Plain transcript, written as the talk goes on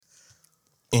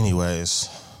Anyways,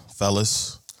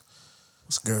 fellas.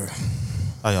 What's good?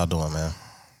 How y'all doing, man?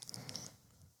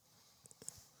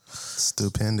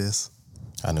 Stupendous.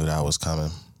 I knew that was coming.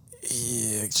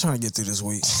 Yeah, trying to get through this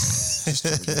week. Just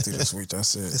trying to get through this week,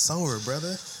 that's it. It's over,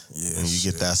 brother. Yeah, When you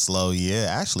get that slow, yeah.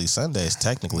 Actually, Sunday is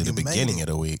technically the beginning of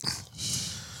the week.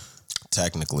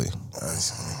 Technically.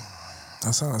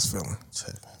 That's how I was feeling.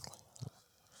 Technically.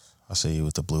 I see you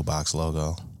with the blue box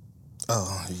logo.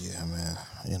 Oh, yeah, man.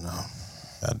 You know.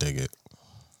 I dig it.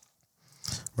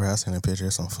 Bro, I seen a picture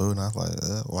of some food, and I was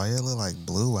like, why it look like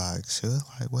Blue Box? Shit,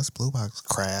 like, what's Blue Box?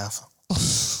 Craft.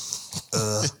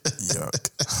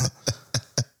 Yuck.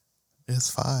 It's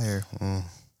fire.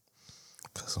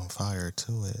 Put some fire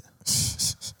to it.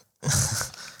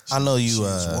 I know you...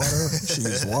 She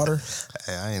used water.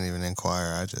 Hey, I ain't even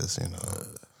inquire. I just,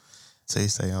 say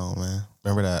stay on, man.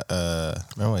 Remember that?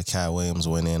 Remember when Cat Williams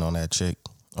went in on that chick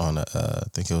on I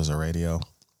think it was a radio,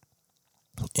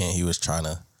 and he was trying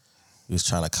to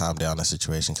calm down the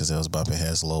situation because it was bumping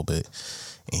heads a little bit,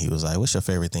 and he was like, "What's your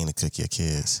favorite thing to cook your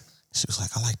kids?" She was like,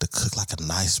 "I like to cook like a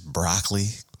nice broccoli."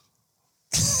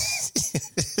 Nice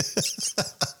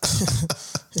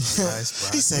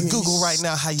broccoli. He said, "Google right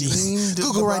now how you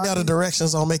Google right now the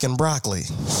directions on making broccoli."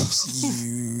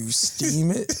 You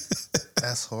steam it.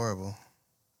 That's horrible.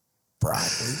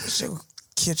 Broccoli. What's your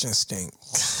kitchen stink?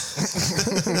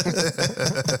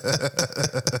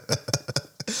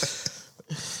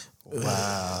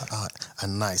 Wow. A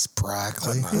nice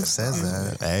broccoli. Who says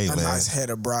that? Hey, A man. nice head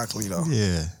of broccoli, though.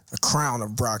 Yeah. A crown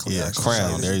of broccoli. Yeah, actually.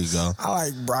 crown. There you go. I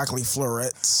like broccoli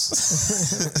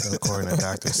florets. According to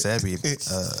Dr. Sebi,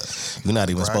 You're not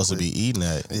even supposed to broccoli. be eating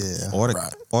that. Yeah.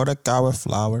 Or the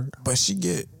cauliflower. But she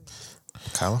get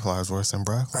cauliflower's worse than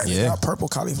broccoli. they Yeah. got purple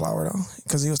cauliflower, though.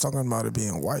 Because he was talking about it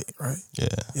being white, right? Yeah.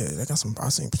 Yeah, they got some, I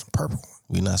seen some purple.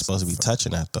 We're not supposed to be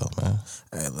touching that, though, man.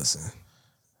 Hey, listen.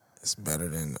 It's better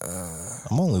than,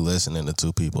 I'm only listening to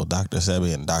two people, Dr.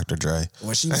 Sebi and Dr. Dre.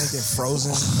 was she making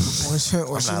frozen, was she I'm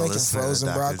not making listening frozen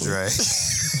to Dr. broccoli? Dre.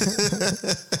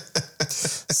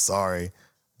 Sorry.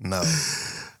 No.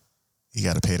 You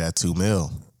got to pay that $2 million.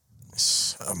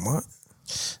 A month?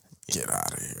 Get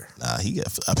out of here. Nah,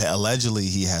 allegedly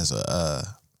he has a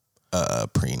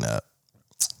prenup.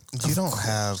 You don't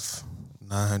have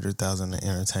 900,000 in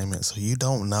entertainment, so you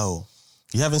don't know.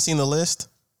 You haven't seen the list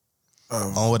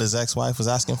on what his ex-wife was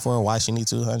asking for? Why she need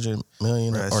 $200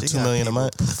 million Bruh, or she $2 got million a people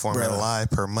month? Performing Bruh.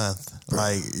 live per month.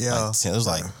 Like, yo. It was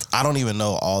like I don't even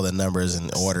know all the numbers in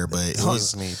order, but it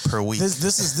was me per week.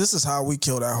 This is how we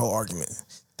kill that whole argument.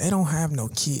 They don't have no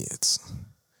kids.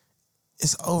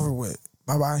 It's over with.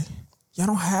 Bye-bye. Y'all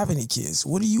don't have any kids.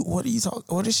 What is she talking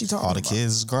all the about?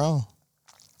 kids is grown.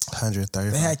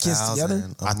 135,000. They had kids together?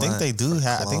 I think they do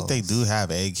have. I think they do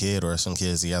have a kid or some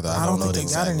kids together. I don't think know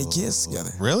they got any kids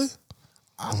together. Really?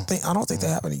 I don't think they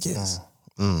have any kids.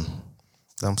 I'm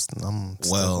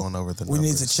still going over the We need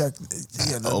numbers. to check.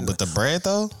 Yeah, But the bread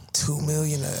though, $2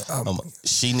 million.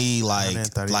 she need like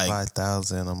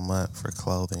 135,000 a month for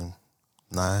clothing,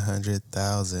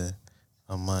 900,000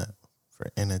 a month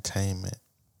for entertainment.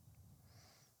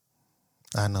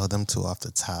 I know them two off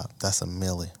the top. That's $1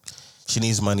 million. she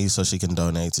needs money so she can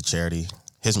donate to charity.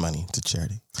 His money to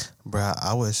charity. Bruh,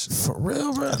 I wish. For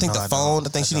real, bro? I think No, the I phone. don't. I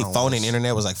think she I need don't phone wish. and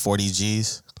internet was like 40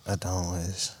 G's. I don't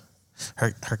wish.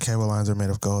 Her cable lines are made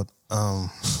of gold. I'm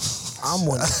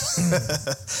wondering.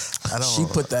 I don't. She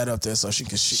put that up there so she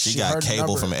could. She got her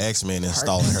cable number- from X-Men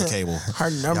installing her cable. Her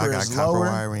number Y'all got is copper lower.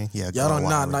 wiring? Yeah, Y'all don't. copper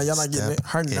Nah, wiring. y'all not getting it.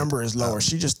 Her Step number it is lower. up.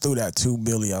 She just threw that $2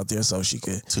 billion out there so she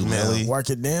could $2 million.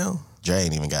 work it down. Dre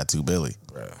ain't even got $2 billion.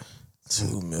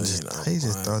 $2 million. He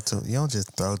just throw two. You don't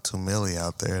just throw $2 million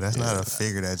out there. That's not a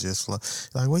figure that just flow.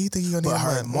 Like, what do you think you gonna But need?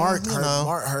 her Mark,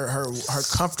 her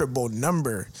comfortable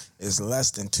number is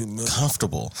less than $2 million.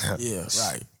 Comfortable. Yeah,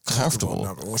 right. Comfortable.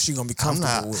 number. What she gonna be I'm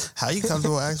comfortable not. with? How you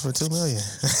comfortable asking for $2 million?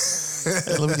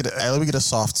 Hey, let me get a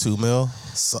soft $2 million.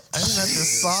 So, ain't nothing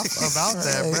soft about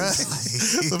that,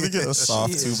 bro. Let me get a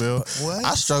soft She is, $2 million. What?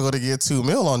 I struggle to get $2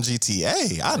 million on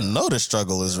GTA. I know the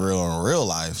struggle is real in real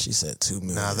life. She said $2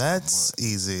 million. Now that's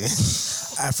easy.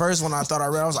 At first, when I thought I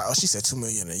read, I was like, "Oh, she said $2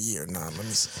 million a year." Nah, let me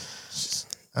see.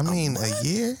 I mean, a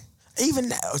year. Even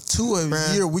now, $2 a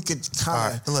Bruh. year, we could All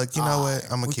kind right, of look, you know what?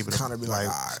 I'm gonna keep it kind of be like,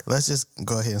 all right. Let's just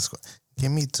go ahead and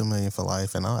give me $2 million for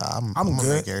life, and I'm gonna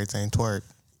good. make everything twerk.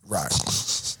 Right.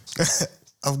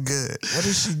 I'm good. What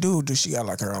does she do? Does she got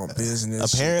like her own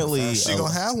business? Apparently, She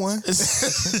gonna have one.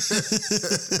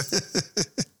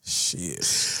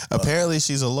 Shit. apparently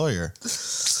she's a lawyer.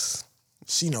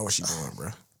 She know what she doing, bro.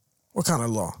 What kind of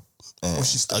law?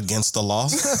 against the law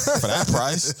for that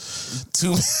price.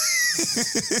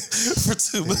 For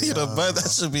 $2 million a month,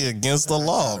 that should be against the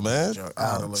law, man.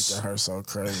 I would have looked at her so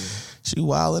crazy. She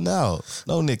wilding out.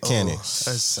 No Nick Cannon. I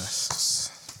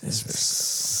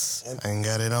ain't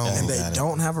got it on. And they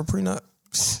don't have a prenup?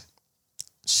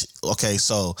 Okay,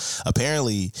 so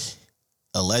apparently,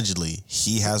 allegedly,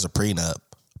 he has a prenup,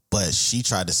 but she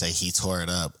tried to say he tore it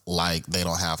up like they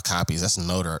don't have copies. It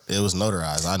was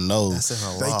notarized. I know.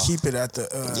 They keep it at the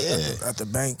at the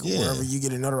bank wherever you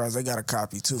get it notarized. They got a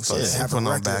copy too, so they have a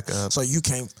record. Backup. So you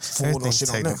can't fool no shit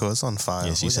on them. It's on file.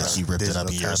 Yeah, she said he ripped it up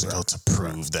years ago to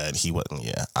prove that he wasn't.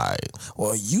 Yeah,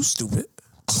 Well, you stupid.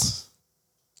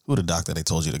 Who the doctor they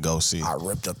told you to go see? I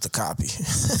ripped up the copy.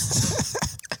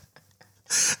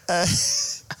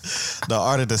 The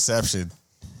art of deception.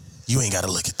 You ain't got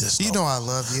to look at this. You know I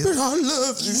love you. But I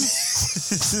love you.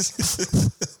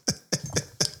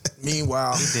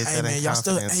 Meanwhile, hey man, y'all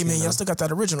still got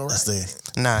that original, right?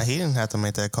 Nah, he didn't have to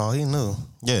make that call. He knew.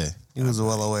 Yeah, he was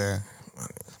well aware.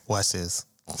 Watch this.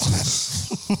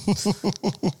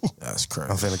 That's crazy.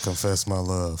 I'm finna confess my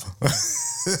love.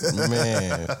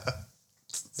 Man,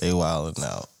 they wilding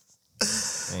out.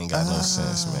 They ain't got no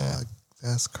sense, man.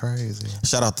 That's crazy.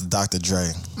 Shout out to Dr.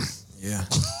 Dre. Yeah.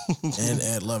 And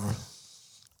Ed Lover.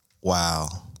 Wow.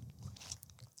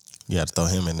 You had to throw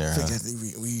him in there, huh?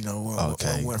 We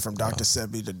went from Dr.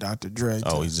 Sebi to Dr. Dre.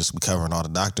 Oh, he's just covering all the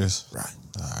doctors? Right.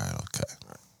 All right, okay.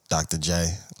 Dr.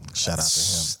 J, shout out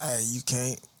to him. Hey, you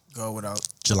can't go without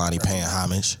Jelani paying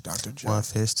homage. Dr. J. One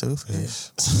fish, two fish.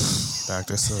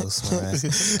 Dr. Seuss, man. We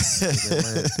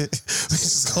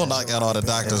just gonna knock out all the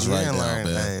doctors right now, man.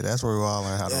 Hey, that's where we all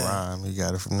learn how to rhyme. You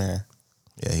got it from there.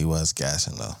 Yeah, he was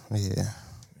gassing though. Yeah.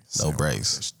 No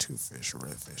breaks. Fish, two fish,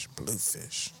 red fish, blue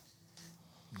fish.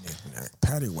 Knick-knack,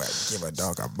 paddywhack, give a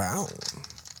dog a bone.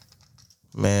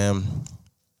 Man,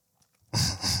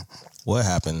 what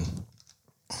happened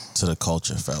to the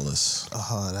culture, fellas?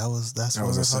 Oh, that's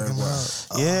what we're talking about.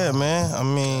 Yeah, man. I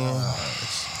mean,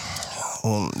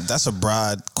 that's a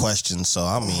broad question. So,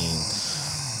 I mean,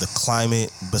 the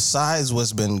climate, besides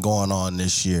what's been going on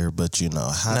this year, but,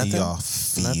 how do y'all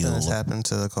feel? Nothing has happened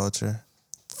to the culture.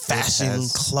 Fashion,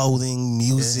 clothing,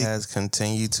 music. It has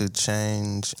continued to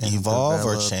change. And evolve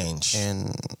or change?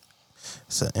 And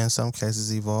so in some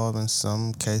cases evolve, in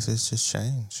some cases just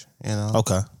change,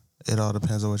 Okay. It all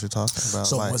depends on what you're talking about.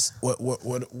 So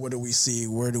what do we see?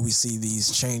 Where do we see these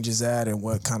changes at, and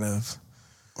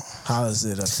how is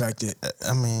it affected?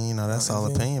 I mean, that's all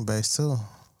opinion based too.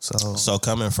 So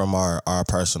coming from our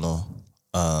personal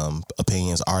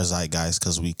opinions, our zeitgeist,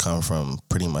 because we come from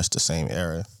pretty much the same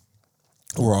era.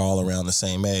 We're all around the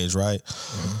same age, right?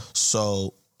 Mm-hmm.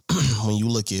 So when you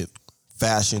look at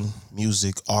fashion,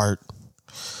 music, art,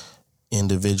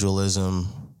 individualism,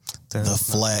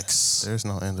 flex. There's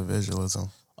no individualism.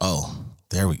 Oh,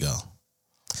 there we go.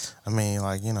 I mean,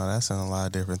 that's in a lot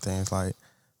of different things. Like,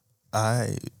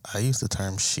 I use the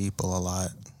term sheeple a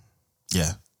lot.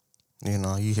 Yeah.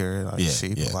 You hear it,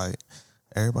 sheep. Yeah. Like,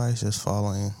 everybody's just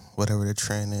following whatever the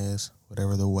trend is,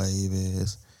 whatever the wave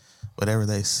is, whatever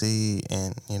they see,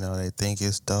 and, they think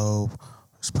it's dope,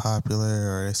 it's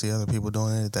popular, or they see other people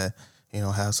doing it that,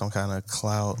 have some kind of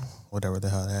clout, whatever the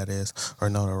hell that is, or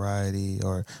notoriety,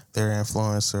 or they're an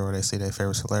influencer, or they see their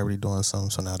favorite celebrity doing something,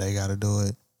 so now they got to do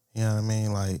it. You know what I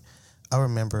mean? Like, I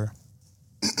remember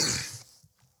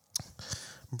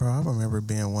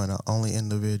being one of the only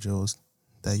individuals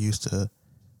that used to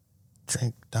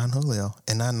drink Don Julio,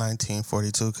 and not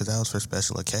 1942, because that was for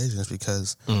special occasions,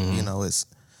 because,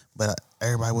 but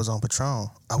everybody was on Patron.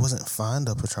 I wasn't fond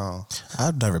of Patron.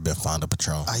 I've never been fond of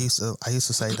Patron. I used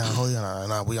to say Don Julio,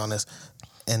 and we on this,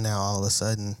 and now all of a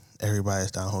sudden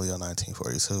everybody's Don Julio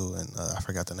 1942, and I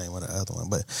forgot the name of the other one.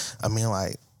 But I mean,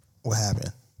 like, what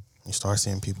happened? You start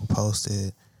seeing people post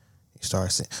it. You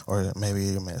start seeing, or maybe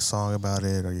you made a song about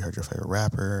it, or you heard your favorite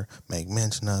rapper make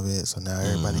mention of it. So now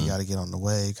everybody got to get on the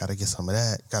way, got to get some of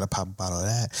that, got to pop a bottle of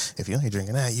that. If you ain't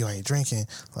drinking that, you ain't drinking.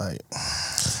 Like,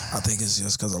 I think it's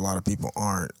just because a lot of people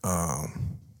aren't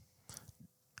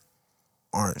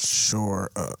sure,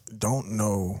 don't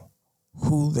know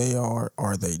who they are,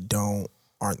 or they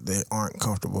aren't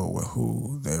comfortable with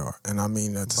who they are. And I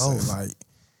mean that to say, like,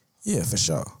 yeah, for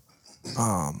sure.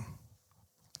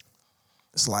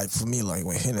 It's like, for me, like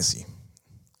with Hennessy,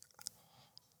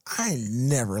 I ain't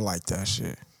never liked that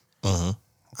shit. I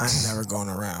ain't never going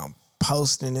around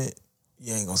posting it.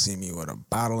 You ain't gonna see me with a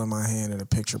bottle in my hand and a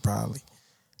picture, probably.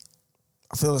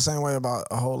 I feel the same way about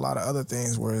a whole lot of other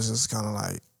things, where it's just kind of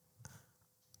like,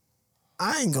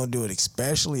 I ain't gonna do it,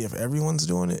 especially if everyone's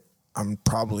doing it. I'm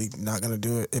probably not gonna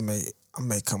do it. I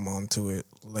may come on to it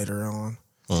later on.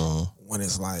 when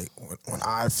it's like when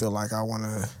I feel like I want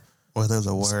to. Well, there's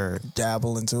a word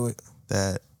dabble into it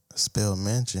that Spill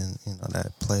mentioned.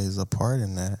 That plays a part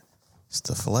in that. It's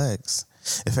the flex.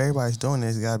 If everybody's doing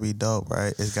this, it's got to be dope,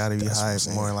 right? It's got to be hype.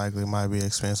 More than likely, it might be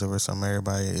expensive or something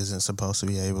everybody isn't supposed to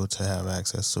be able to have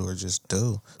access to or just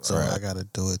do. So I got to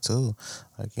do it too.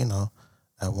 Like,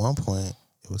 at one point,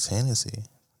 it was Hennessy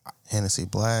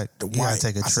Black. You got to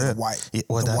take a trip. White. Yeah,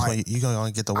 well, that's when you can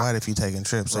only get the white if you taking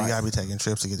trips. So you got to be taking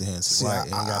trips to get the Hennessy White.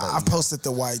 And I posted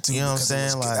the white too. You know what I'm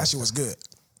saying? That shit was good.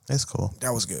 It's cool.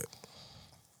 That was good.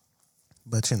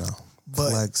 But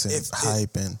flex and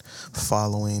hype and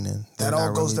following and that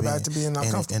all goes back to being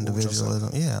uncomfortable. Individualism,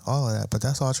 yeah, all of that. But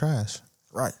that's all trash.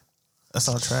 Right. That's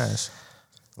all trash.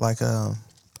 Like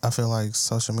I feel like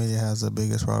social media has the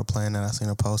biggest role playing that. I seen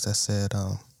a post that said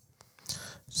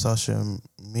social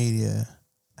media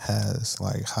has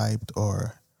like hyped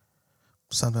or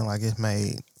something like it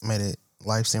made it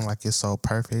life seem like it's so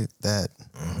perfect that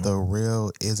the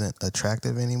real isn't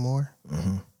attractive anymore.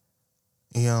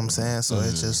 You know what I'm saying? So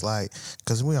it's just like,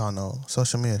 because we all know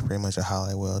social media is pretty much a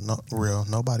highlight reel.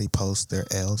 Nobody posts their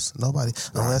L's. Nobody,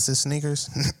 unless it's sneakers,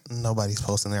 nobody's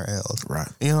posting their L's. Right.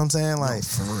 You know what I'm saying? Like, no,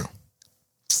 for real.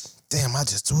 Damn, I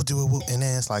just do it. And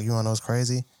then it's like, you want to know what's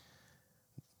crazy?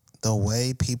 The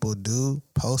way people do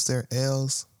post their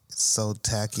L's, it's so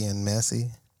tacky and messy.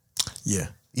 Yeah.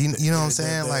 You know what I'm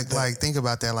saying? Like think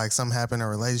about that. Like something happened in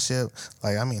a relationship.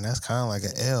 Like, I mean, that's kind of like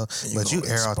an L, but you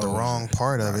air out the wrong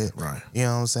part of it. Right. You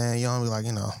know what I'm saying? You don't be like,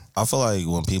 I feel like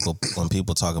when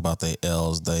people talk about their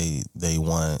L's, they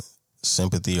want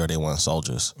sympathy or they want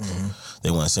soldiers.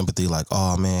 They want sympathy, like,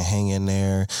 oh man, hang in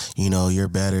there, you're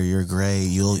better, you're great,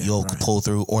 you'll pull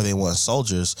through. Or they want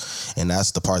soldiers, and that's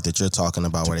the part that you're talking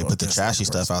about, where they put the trashy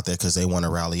stuff out there because they want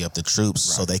to rally up the troops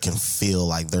so they can feel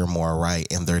like they're more right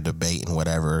in their debate and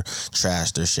whatever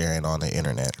trash they're sharing on the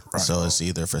internet. So it's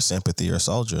either for sympathy or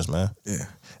soldiers, man. Yeah,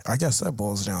 I guess that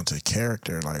boils down to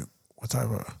character. Like,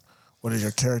 what is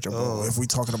your character? If we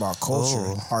talking about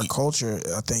culture, our culture,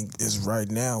 I think, is right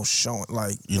now showing,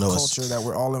 like, the culture that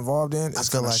we're all involved in. I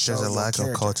feel like there's a lack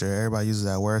of culture. Everybody uses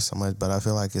that word so much, but I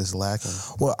feel like it's lacking.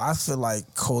 Well, I feel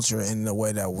like culture, in the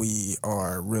way that we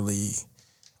are really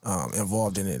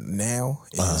involved in it now,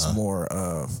 is more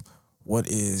of what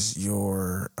is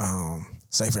your,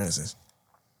 say, for instance,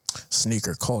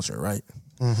 sneaker culture, right?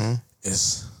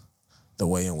 It's the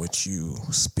way in which you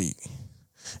speak.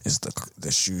 It's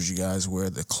the shoes you guys wear,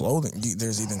 the clothing.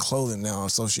 There's even clothing now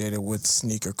associated with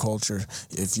sneaker culture,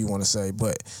 if you want to say.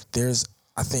 But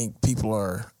I think people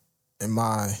are, in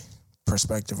my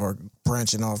perspective, are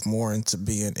branching off more into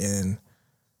being in,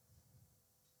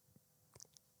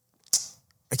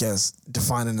 I guess,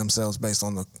 defining themselves based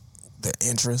on the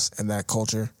interest and that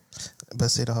culture. But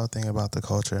see, the whole thing about the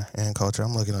culture,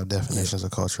 I'm looking up definitions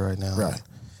of culture right now. Right.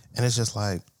 And it's just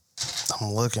like,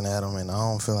 I'm looking at them and I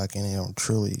don't feel like any of them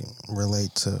truly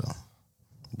relate to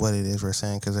what it is we're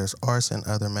saying, because there's arts and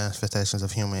other manifestations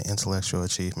of human intellectual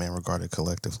achievement regarded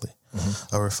collectively.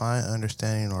 A refined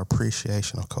understanding or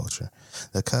appreciation of culture.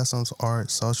 The customs, art,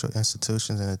 social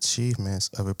institutions, and achievements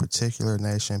of a particular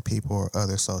nation, people, or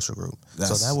other social group.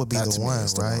 So that would be the one,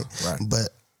 right? But,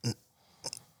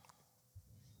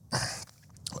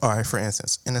 all right, for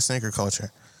instance, in the sneaker culture,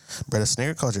 but the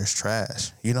sneaker culture is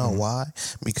trash. You know why?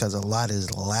 Because a lot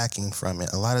is lacking from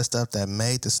it. A lot of stuff that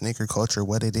made the sneaker culture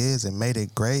what it is and made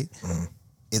it great,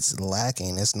 it's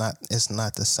lacking. It's not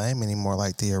the same anymore.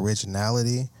 Like the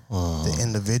originality, the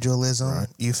individualism.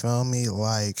 You feel me?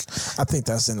 Like, I think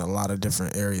that's in a lot of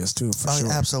different areas too. For sure.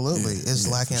 Absolutely,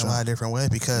 it's lacking in a lot of different ways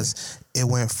because it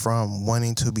went from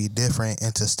wanting to be different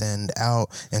and to stand out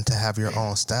and to have your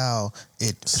own style.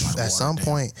 It at some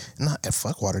point,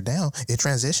 fuck watered down. It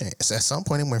transitioned. At some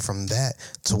point, it went from that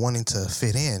to wanting to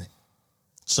fit in.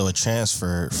 So it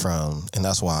transferred from, and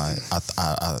that's why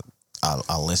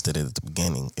I listed it at the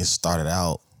beginning. It started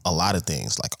out a lot of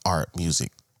things like art,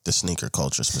 music, the sneaker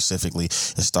culture specifically. It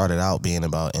started out being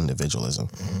about individualism,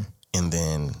 and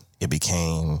then it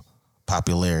became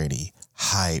popularity,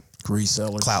 hype,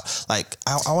 resellers, clout. Like,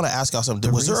 I want to ask y'all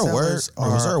something. Was there a word?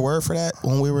 Was there a word for that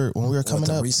when we were coming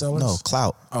up? Resellers? No,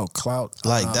 clout. Oh, clout.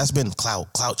 Like, that's been clout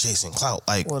chasing, clout.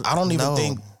 Like, I don't even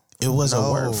think it was a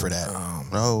word for that.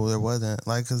 No, there wasn't.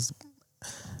 Like, cause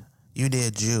you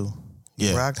did you.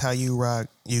 You rocked how you rocked.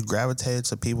 You gravitated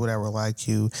to people that were like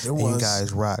you. You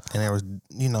guys rocked, and there was,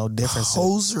 differences.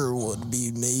 Poser would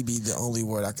be maybe the only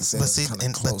word I could say. But see,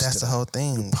 but that's the whole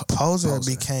thing. Poser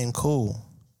became cool.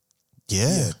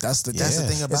 Yeah. That's the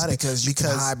thing about it. Because you can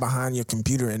hide behind your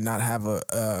computer and not have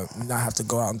to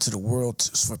go out into the world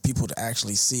for people to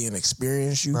actually see and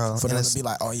experience you. For them to be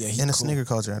like, oh yeah, he's in the cool. sneaker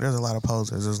culture, there's a lot of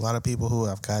posers. There's a lot of people who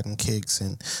have gotten kicks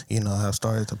and have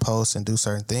started to post and do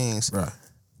certain things. Right.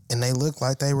 And they look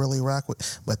like they really rock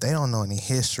with, but they don't know any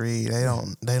history. They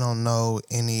don't know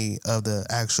any of the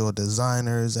actual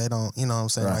designers. They don't, you know what I'm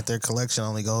saying? Right. Like their collection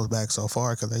only goes back so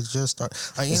far because they just start.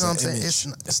 Like, you know what I'm saying?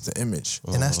 It's the image,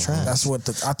 and that's trash. That's what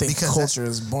I think culture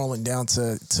is boiling down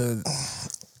to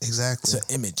exactly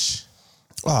to image.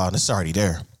 Oh, and it's already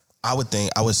there. I would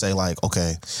say like,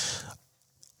 okay,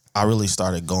 I really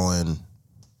started going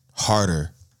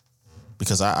harder.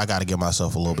 Because I got to give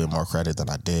myself a little bit more credit than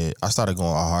I did. I started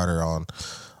going harder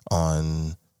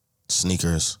on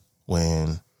sneakers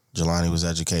when Jelani was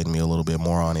educating me a little bit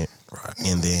more on it. Right.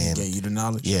 And then gave you the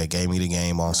knowledge. Yeah, gave me the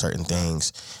game on certain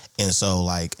things. And so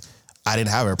like I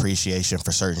didn't have an appreciation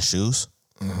for certain shoes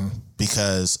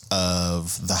because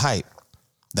of the hype.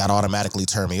 That automatically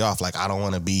turned me off. Like I don't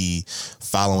want to be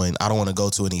following, I don't want to go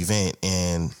to an event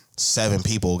and 7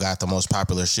 people got the most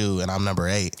popular shoe and I'm number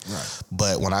 8. Right.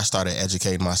 But when I started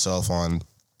educating myself on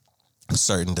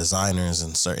certain designers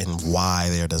and certain why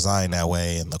they're designed that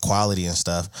way and the quality and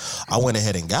stuff, I went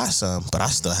ahead and got some, but I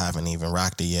still haven't even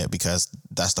rocked it yet because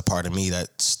that's the part of me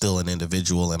that's still an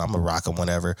individual and I'm gonna rock them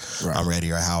whenever I'm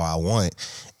ready or how I want.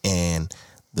 And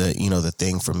the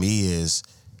thing for me is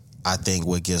I think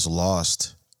what gets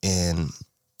lost in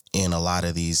a lot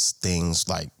of these things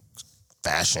like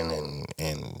fashion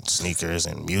and sneakers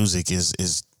and music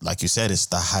is like you said, it's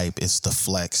the hype, it's the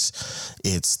flex,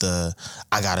 it's the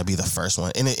I gotta be the first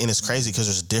one, and it's crazy because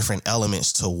there's different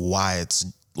elements to why it's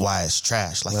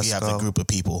trash. Like you have a group of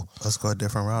people. Let's go a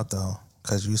different route though,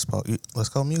 because let's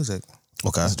go music.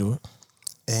 Okay, let's do it.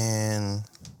 And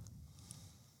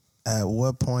at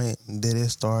what point did it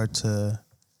start to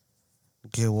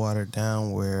get watered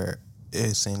down where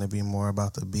it seemed to be more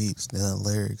about the beats than the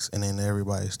lyrics, and then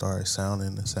everybody started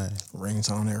sounding the same?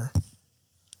 Ringtone era.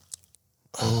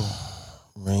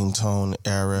 Ringtone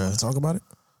era. Want to talk about it?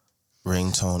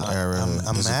 Ringtone era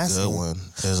is a good one.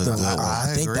 There's a good one.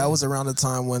 I think that was around the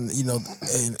time when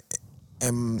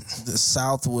and the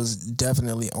South was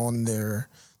definitely on their.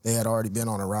 They had already been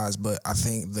on a rise, but I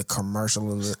think the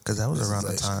commercial of it, because that was around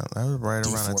the time. That was right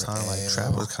around the time like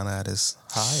trap was kind of at its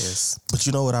highest. But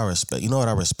you know what I respect? You know what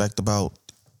I respect about?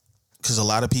 Because a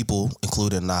lot of people,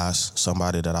 including Nas,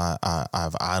 somebody that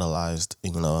I've idolized,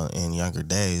 in younger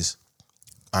days.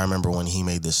 I remember when he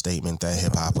made the statement that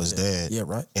hip hop was dead. Yeah,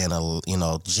 right. And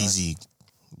Jeezy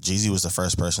was the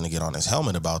first person to get on his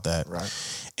helmet about that. Right.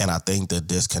 And I think the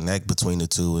disconnect between the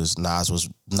two is Nas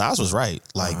was right.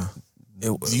 Like.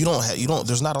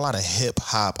 There's not a lot of hip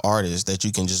hop artists that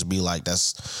you can just be like,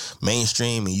 that's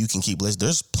mainstream and you can keep listening.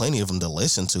 There's plenty of them to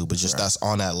listen to, but just that's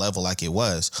on that level like it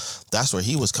was. That's where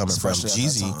he was coming Especially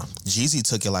from. Jeezy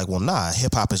took it like, well, nah,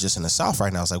 hip hop is just in the South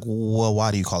right now. It's like, well,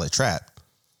 why do you call it trap?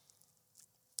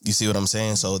 You see what I'm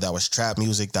saying? So that was trap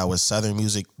music, that was Southern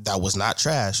music, that was not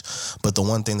trash. But the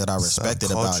one thing that I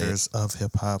respected about it, of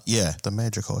hip hop, the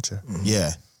major culture,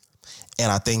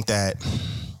 and I think that.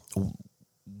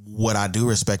 What I do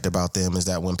respect about them is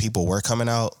that when people were coming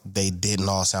out, they didn't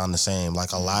all sound the same.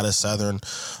 Like a lot of Southern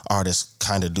artists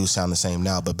kind of do sound the same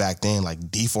now, but back then, like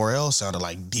D4L sounded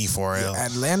like D4L. Yeah,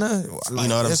 Atlanta, you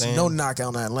know what I'm saying? There's no knock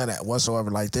on Atlanta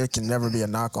whatsoever. Like there can never be a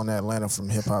knock on Atlanta from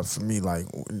hip hop for me. Like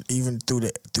even through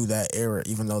that era,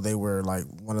 even though they were like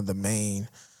one of the main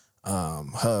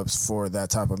hubs for that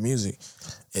type of music,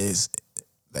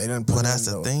 they didn't put. Well, that's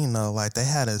the thing, though. Like they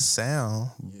had a sound,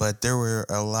 but there were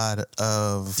a lot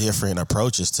of different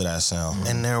approaches to that sound,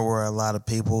 and there were a lot of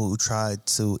people who tried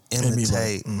to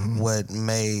imitate what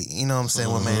made, what I'm saying,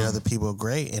 what made other people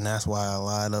great, and that's why a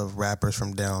lot of rappers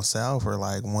from down south were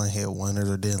like one-hit wonders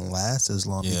or didn't last as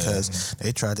long because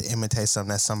they tried to imitate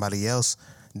something that somebody else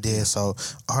did. So,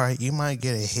 all right, you might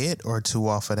get a hit or two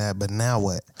off of that, but now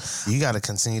what? You got to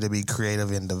continue to be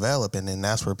creative and develop, and then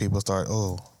that's where people start,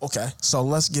 Okay, so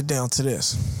let's get down to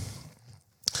this.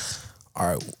 All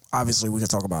right, obviously we can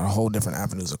talk about a whole different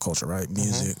avenues of culture, right?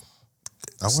 Music,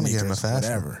 I want to get into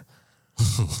fashion. Whatever.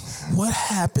 What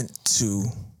happened to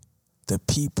the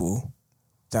people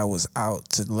that was out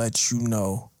to let you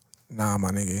know, nah,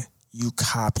 my nigga, you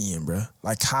copying, bruh.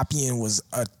 Like copying was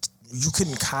you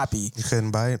couldn't copy. You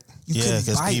couldn't bite? You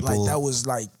couldn't bite. People, that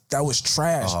was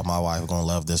trash. Oh, my wife gonna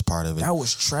love this part of it. That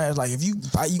was trash. Like if you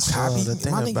bite, you copy.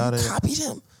 My nigga, you copied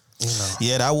him.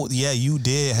 You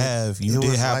did have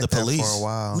the police for a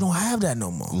while. We don't have that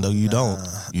no more. No, you don't.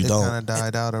 You don't. It kind of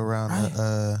died out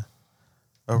around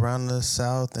around the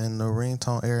South and the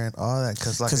ringtone area and all that,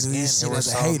 because like again,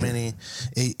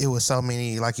 it was so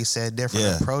many, like you said,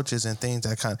 different approaches and things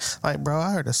that kind of like, bro,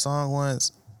 I heard a song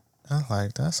once, I was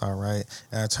like, that's all right,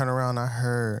 and I turned around, I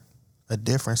heard a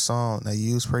different song that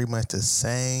used pretty much the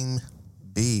same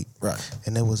beat, right,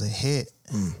 and it was a hit,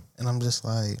 and I'm just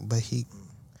like, but he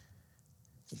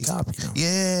copied him.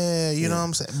 Yeah, you know what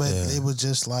I'm saying? But it was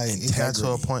just like it got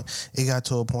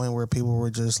to a point where people were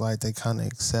just like, they kind of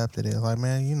accepted it. Like,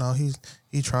 man, you know, he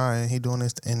trying, he doing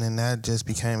this, and then that just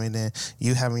became, and then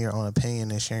you having your own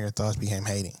opinion and sharing your thoughts became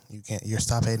hating. You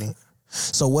stop hating.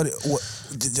 So what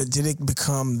did it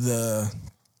become the?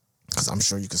 Because I'm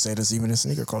sure you could say this even in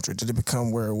sneaker culture. Did it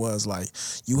become where it was like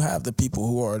you have the people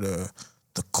who are the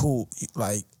cool,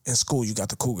 like in school you got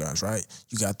the cool guys, right?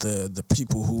 You got the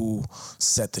people who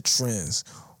set the trends,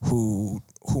 who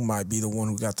might be the one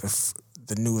who got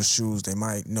the newest shoes. They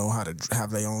might know how to have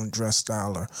their own dress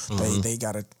style, or they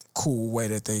got a cool way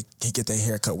that they can get their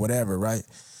hair cut, whatever, right?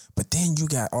 But then you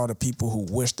got all the people who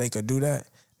wish they could do that.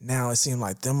 Now it seems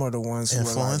like them are the ones who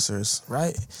influencers, are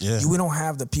like, right? Yeah, we don't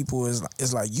have the people.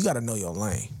 It's like you got to know your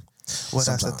lane. Well,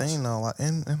 sometimes. That's the thing, though. Like,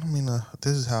 and I mean,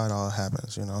 this is how it all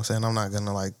happens. You know what I'm saying? I'm not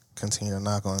gonna like continue to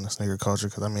knock on the sneaker culture,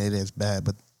 because I mean it is bad,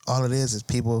 but all it is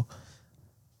people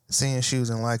seeing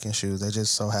shoes and liking shoes. They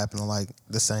just so happen to like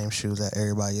the same shoes that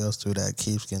everybody else do, that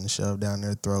keeps getting shoved down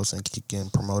their throats and keep getting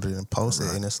promoted and posted.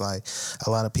 Right. And it's like a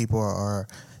lot of people are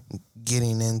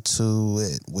getting into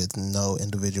it with no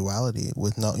individuality,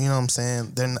 with no, you know what I'm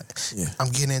saying? They're not, I'm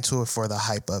getting into it for the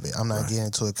hype of it. I'm not getting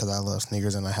into it because I love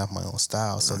sneakers and I have my own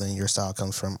style. So then your style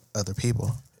comes from other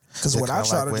people. Because what I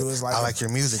try to do is like, I like your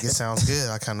music. It sounds good.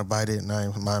 I kind of bite it,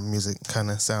 and my music kind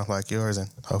of sounds like yours, and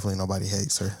hopefully nobody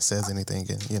hates or says anything.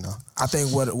 And you know, I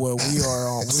think what we are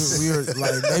on, we are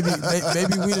like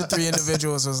maybe we the three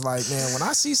individuals was like, man, when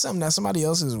I see something that somebody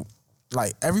else is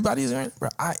like everybody's wearing, bro,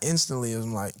 I instantly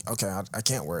am like, okay, I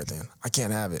can't wear it then. I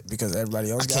can't have it because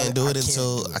everybody else. I can't do it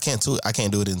I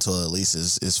can't do it until at least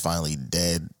it's finally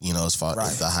dead. You know,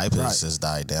 the hype has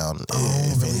died down. I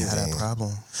don't really have that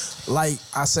problem. Like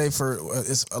I say,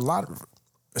 it's a lot of,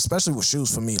 especially with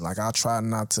shoes for me. Like I try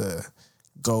not to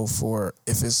go for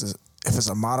if it's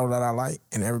a model that I like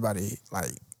and everybody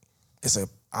like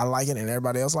I like it and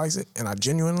everybody else likes it and I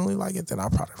genuinely like it, then I'll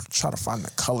probably try to find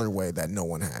the colorway that no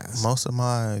one has. Most of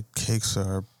my kicks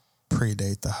are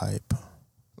predate the hype.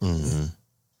 Mm-hmm.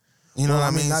 You know what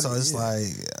I mean? So it's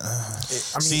like...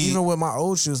 even with my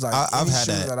old shoes, like I've had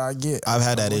shoes that I get. I've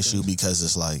had that issue because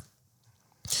it's like,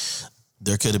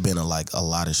 there could have been a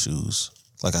lot of shoes.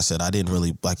 Like I said, I didn't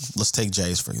really, like, let's take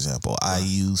J's for example. I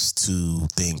used to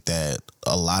think that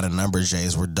a lot of number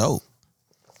J's were dope.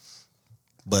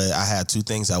 But I had two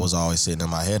things that was always sitting in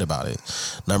my head about it.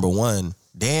 Number one,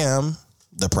 damn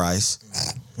the price.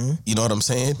 Mm-hmm. You know what I'm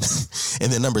saying?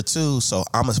 And then number two, so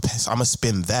I'm gonna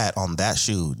spend that on that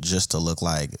shoe just to look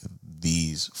like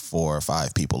these 4 or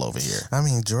 5 people over here. I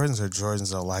mean, Jordans are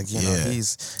Jordans though. Like, you know,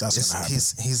 he's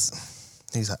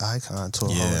an icon to a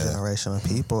whole generation of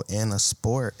people in a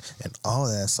sport and all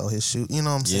that. So his shoe, you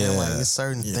know what I'm saying? Like, it's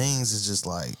certain things is just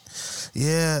like,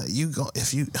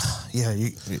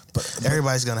 but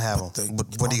everybody's gonna have them. But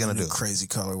what are you gonna do? Crazy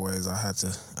colorways.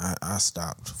 I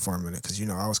stopped for a minute because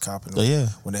I was copping them. Yeah.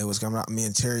 When they was coming out, me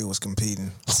and Terry was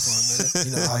competing for a minute.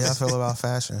 You know how y'all feel about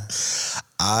fashion?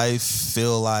 I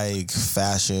feel like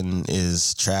fashion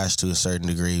is trash to a certain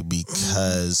degree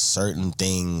because certain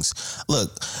things.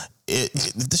 Look.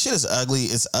 The shit is ugly.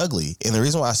 It's ugly, and the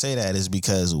reason why I say that is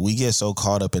because we get so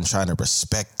caught up in trying to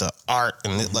respect the art,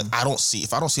 and if I don't see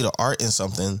the art in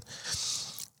something,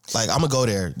 like I'm gonna go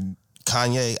there.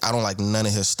 Kanye, I don't like none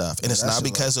of his stuff, and it's not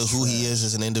because of who he is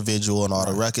as an individual and all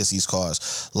the ruckus he's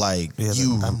caused. Like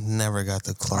I've never got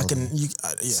the clothing.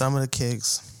 Some of the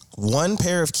kicks. One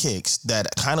pair of kicks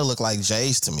that kind of look like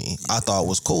J's to me, I thought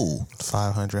was cool.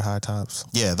 500 high tops.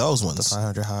 Yeah, those ones. The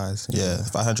 500 highs. Yeah,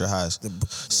 500 highs.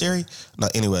 Siri? No,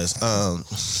 anyways.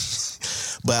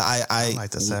 But I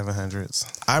like the 700s.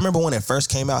 I remember when it first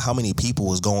came out, how many people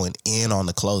was going in on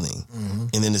the clothing. Mm-hmm.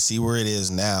 And then to see where it is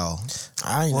now.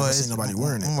 I ain't never seen nobody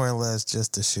wearing it. More or less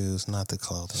just the shoes, not the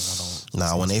clothing.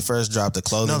 When they first dropped the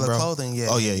clothing, the clothing, yeah.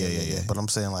 Oh, yeah. But I'm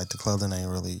saying, like, the clothing ain't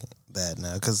really that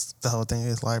now. Because the whole thing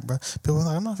is, like, bro, people are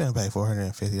like, I'm not going to pay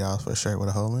 $450 for a shirt with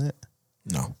a hole in it.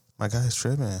 No. My guy's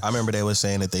tripping. I remember they were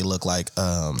saying that they look like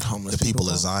the people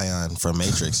of Zion from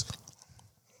Matrix.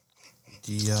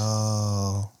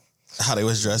 Yo. How they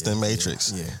was dressed in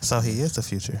Matrix. Yeah. So he is the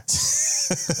future.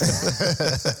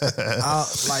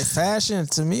 Like fashion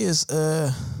to me is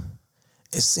it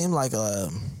seemed like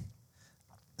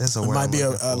It's a it word might I'm be a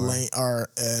looking for. lane or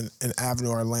an avenue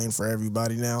or a lane for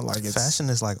everybody now. Like it's Fashion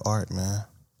is like art, man.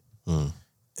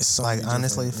 It's so Like many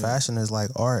honestly, different- fashion is like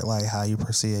art. Like how you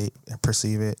perceive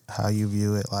it, how you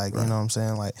view it. Like you know what I'm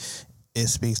saying. Like it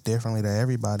speaks differently to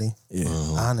everybody. Yeah.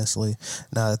 Honestly,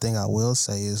 now the thing I will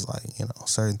say is like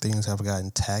certain things have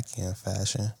gotten tacky in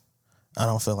fashion. I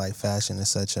don't feel like fashion is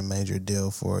such a major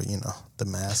deal for the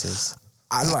masses.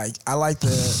 I like the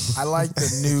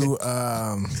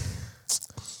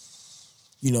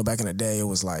new back in the day it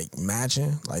was like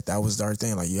matching, like that was our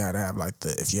thing. Like you had to have like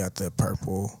if you had the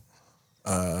purple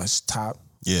top,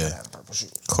 you had to have the purple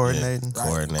shoes. Coordinating.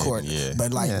 Right? Yeah.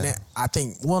 But like now, I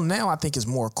think it's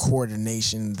more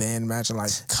coordination than matching,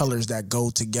 like colors that go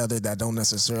together that don't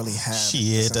necessarily have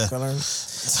Shit. the same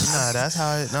colors. Nah, that's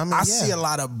how it, I mean, I see a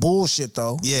lot of bullshit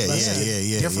though. Yeah,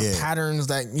 yeah. Different patterns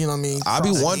that you know what I mean. I be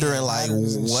Cross wondering like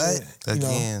patterns and what shit, you know?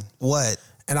 Again, what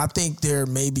And I think they're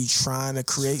maybe trying to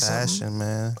create fashion, something.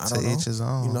 man. I To don't know. each his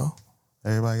own. You know?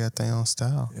 Everybody got their own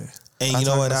style. Yeah. and I you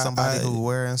know talking what to I somebody who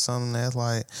wearing something that's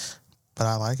like, but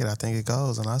I like it. I think it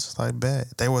goes, and I was just like, bet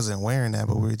they wasn't wearing that,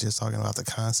 but we were just talking about the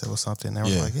concept or something. And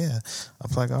they were like, yeah. I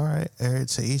was like, all right,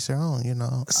 to each their own.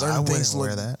 Certain I things wouldn't look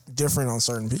wear that. different on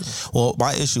certain people. Well,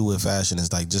 my issue with fashion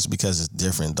is like just because it's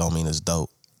different don't mean it's dope.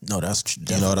 No, that's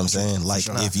You know what I'm saying? Like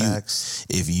sure. if Facts.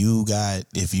 you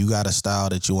got a style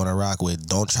that you want to rock with,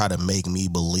 don't try to make me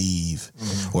believe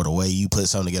or the way you put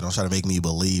something together, don't try to make me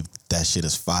believe that shit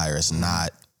is fire. It's not.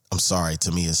 I'm sorry.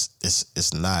 To me,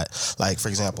 it's not. Like for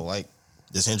example, like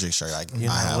this Hendrix shirt. Like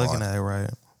You're I not have looking on. at it right.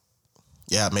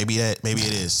 Yeah, maybe it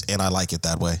is, and I like it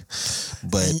that way.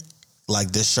 But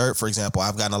like this shirt, for example,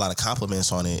 I've gotten a lot of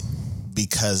compliments on it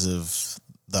because of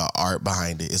the art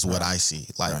behind it. Is what I see,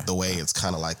 like the way it's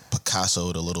kind of like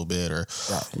Picasso'd a little bit or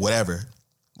whatever.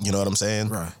 You know what I'm saying?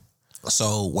 Right.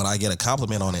 So when I get a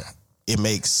compliment on it, it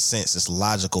makes sense. It's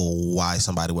logical why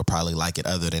somebody would probably like it,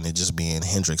 other than it just being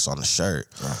Hendrix on the shirt.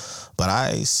 Right. But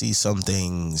I see some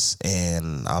things,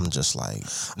 and I'm just like,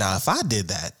 now if I did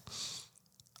that,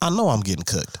 I know I'm getting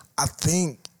cooked. I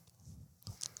think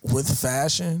with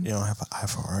fashion, You don't have an eye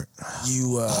for art.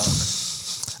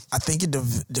 I think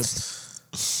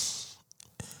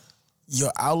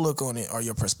your outlook on it or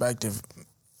your perspective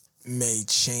may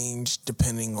change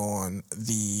depending on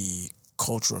the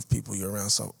culture of people you're around.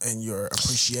 So, and your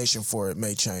appreciation for it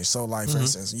may change. So, like for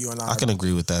instance, you and I can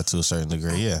agree with that to a certain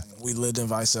degree. Yeah, we lived in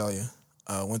Visalia.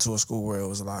 Went to a school where it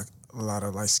was a lot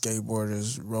of like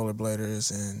skateboarders,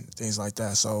 rollerbladers, and things like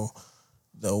that. So,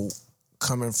 though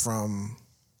coming from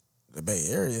the Bay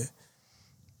Area,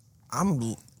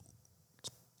 I'm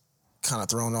kind of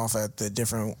thrown off at the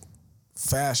different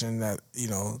fashion that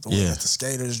the way that the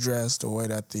skaters dress, the way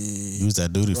that the use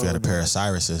that dude if you had a pair of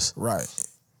Cyruses. Right.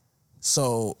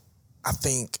 So I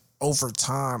think over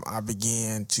time I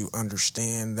began to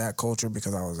understand that culture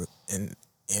because I was in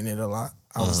it a lot.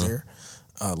 I was there,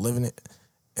 living it,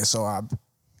 and so I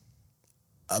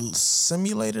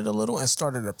assimilated a little and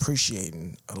started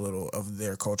appreciating a little of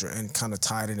their culture and kind of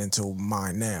tied it into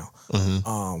mine now.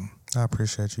 I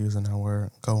appreciate you using that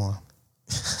word. Go on.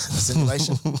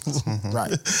 Assimilation, right?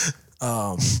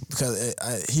 Because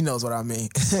he knows what I mean.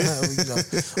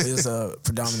 It's a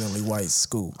predominantly white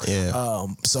school. Yeah.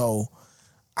 So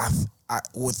I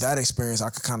with that experience, I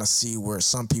could kind of see where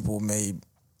some people may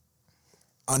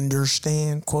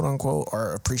understand, quote unquote,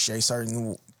 or appreciate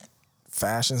certain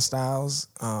fashion styles.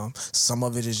 Some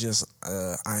of it is just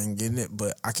I ain't getting it,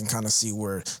 but I can kind of see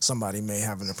where somebody may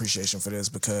have an appreciation for this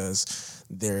because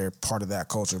they're part of that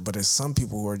culture. But there's some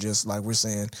people who are just like we're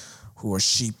saying, who are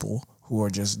sheeple, who are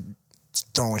just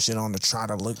throwing shit on to try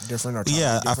to look different or try to be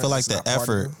different. I feel like It's the not part of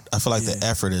effort. them. I feel like the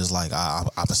effort is like I'm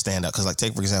a stand up because like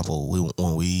take for example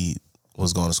when we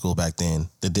was going to school back then,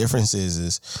 the difference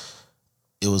is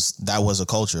that was a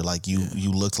culture. Like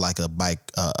you looked like a bike,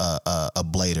 a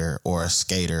blader or a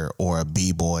skater or a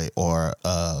b-boy or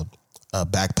a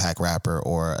backpack rapper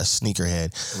or a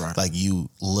sneakerhead. Right. Like you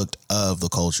looked of the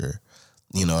culture.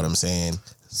 You know what I'm saying?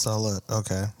 So look,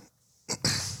 okay.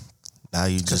 Now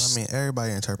you Because just. I mean,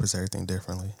 everybody interprets everything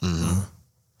differently. Mm-hmm.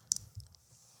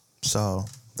 So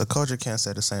the culture can't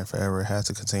stay the same forever. It has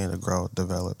to continue to grow,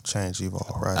 develop, change,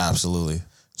 evolve. Right? Absolutely.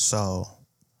 So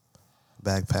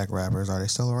backpack rappers, are they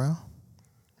still around?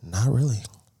 Not really.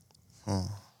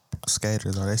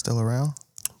 Skaters, are they still around?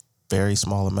 Very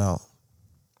small amount.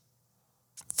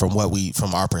 From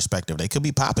our perspective, they could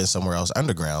be popping somewhere else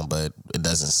underground, but it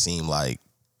doesn't seem like,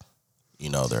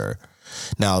 they're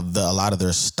now a lot of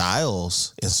their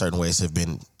styles in certain ways have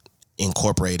been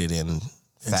incorporated in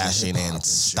fashion and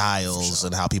styles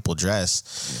and how people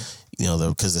dress.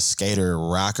 Because the skater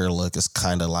rocker look is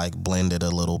kind of like blended a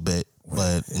little bit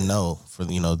But no, for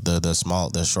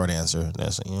the short answer,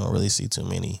 that's you don't really see too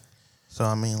many. So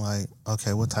I mean, like,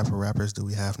 okay, what type of rappers do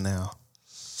we have now?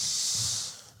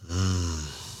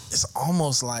 It's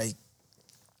almost like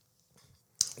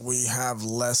we have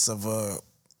less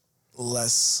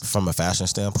from a fashion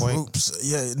standpoint. Groups.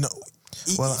 Yeah, no.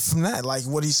 Well, from that, like,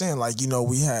 what are you saying? Like, you got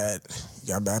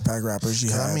backpack rappers.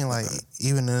 I mean, like,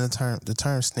 even in the term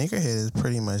sneakerhead is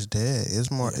pretty much dead.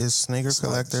 It's sneaker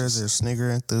collectors. There's sneaker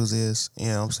enthusiasts. You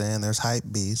know what I'm saying? There's hype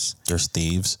beasts. There's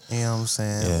thieves. You know what I'm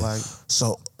saying? Yeah. Like,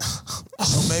 so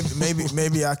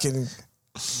maybe I can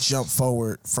jump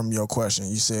forward from your question.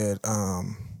 You said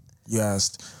you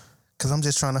asked. Because I'm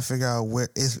just trying to figure out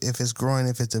if it's growing,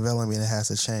 if it's developing, it has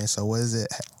to change. So what is it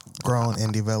grown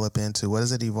and develop into? What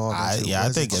does it evolve into? I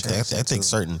think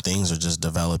certain things are just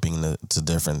developing to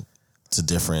different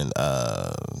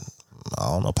I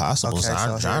don't know, possible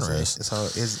genres. So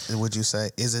would you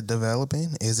say, is it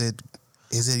developing? Is it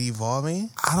evolving?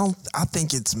 I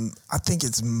think it's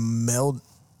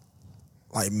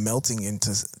melting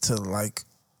into like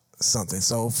something.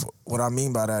 So what I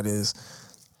mean by that is,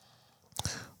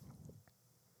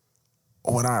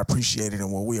 what I appreciated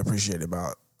and what we appreciated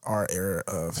about our era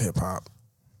of hip hop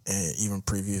and even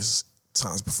previous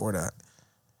times before that,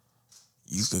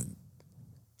 you could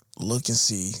look and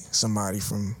see somebody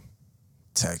from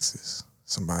Texas,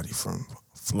 somebody from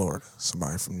Florida,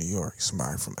 somebody from New York,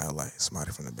 somebody from LA,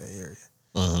 somebody from the Bay Area.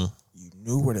 Mm-hmm. You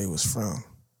knew where they was from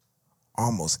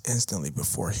almost instantly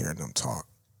before hearing them talk.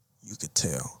 You could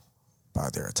tell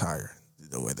by their attire,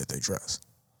 the way that they dress.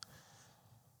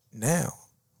 Now,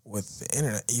 with the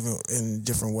internet, even in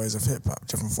different ways of hip hop,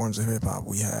 different forms of hip hop,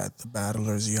 we had the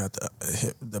battlers, you had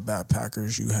the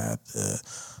backpackers, you had the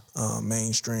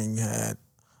mainstream, you had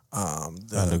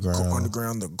the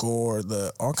underground, the gore,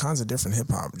 all kinds of different hip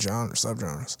hop genres,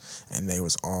 subgenres, and they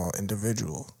was all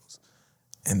individuals.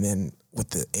 And then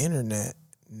with the internet,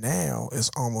 now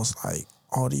it's almost like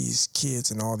all these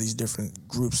kids and all these different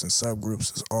groups and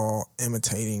subgroups is all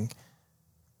imitating.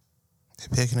 They're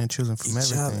picking and choosing from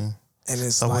everything. Other. And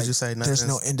it's so like, would you say there's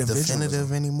no individualism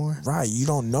definitive anymore? Right. You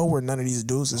don't know where none of these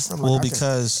dudes is from. Well,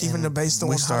 because even based on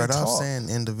we how started they off talk. saying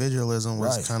individualism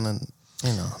was kind of,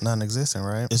 non-existent,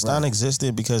 right? It's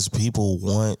non-existent because people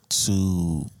want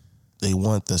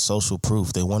the social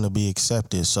proof. They want to be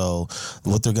accepted. So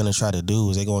what they're going to try to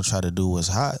do is they're going to try to do what's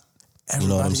hot. Everybody, you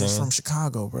know what I'm saying? Is from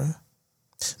Chicago, bro.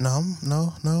 No, I'm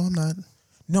not.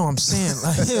 No, I'm saying,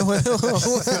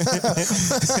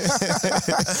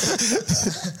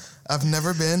 I've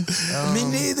never been. Me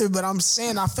neither, but I'm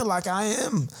saying I feel like I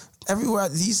am. Everywhere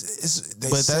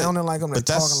sounding like them, they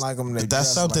talking like them. That's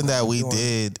something that we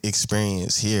did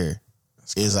experience here.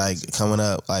 Is like coming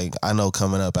up, like I know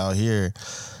coming up out here,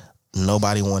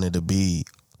 nobody wanted to be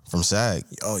from SAG.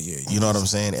 Oh yeah, you know what I'm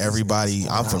saying. Everybody,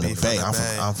 I'm from the Bay. I'm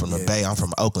from the Bay. I'm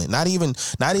from Oakland. Not even.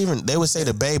 They would say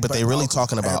the Bay, but they really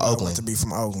talking about Oakland. To be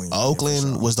from Oakland.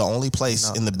 Oakland was the only place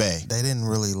in the Bay. They didn't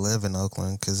really live in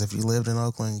Oakland because if you lived in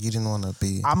Oakland, you didn't want to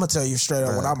be. I'm gonna tell you straight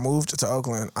up. When I moved to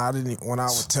Oakland, I didn't. When I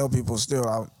would tell people,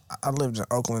 I lived in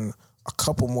Oakland a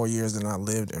couple more years than I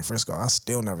lived in Frisco. I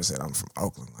still never said I'm from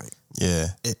Oakland. Like, yeah,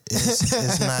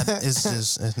 it's not.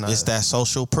 It's not. It's that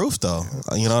social proof, though.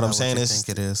 You know what I'm saying? I think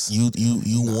it is. You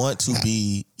want to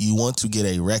be. You want to get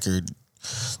a record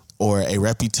or a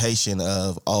reputation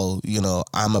of,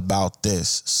 I'm about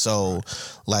this. So,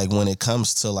 like when it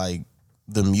comes to like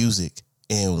the music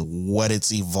and what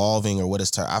it's evolving or what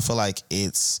it's I feel like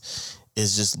it's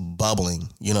just bubbling.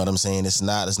 You know what I'm saying? It's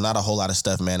not a whole lot of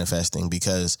stuff manifesting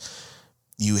because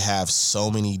you have so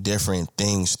many different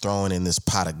things thrown in this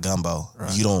pot of gumbo.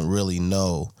 Right. You don't really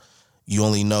know. You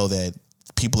only know that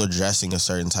people are dressing a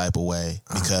certain type of way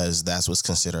because that's what's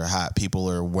considered hot. People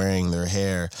are wearing their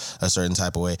hair a certain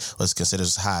type of way, what's considered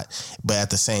hot. But at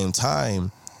the same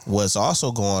time, what's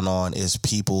also going on is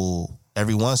people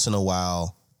every once in a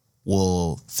while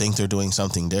will think they're doing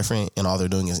something different and all they're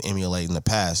doing is emulating the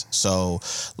past. So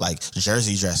like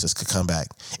jersey dresses could come back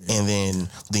and then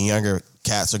the younger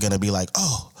cats are going to be like,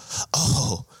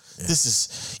 this is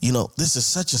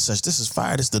such and such. This is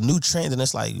fire. This is the new trend. And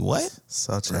it's like, what?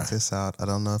 So check this out. I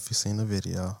don't know if you've seen the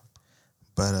video,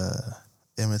 but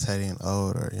imitating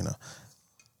old or,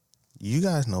 you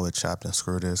guys know what chopped and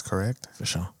screwed is, correct? For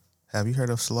sure. Have you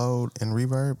heard of slowed and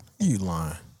reverb? You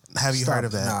lying. Have you heard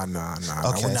of that? Nah.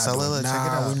 Okay, check it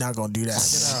out. We're not gonna do that.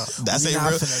 That's a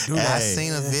real. I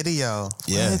seen a video.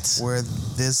 Yeah. Where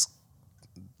this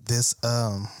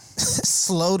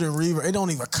slowed and reverb. It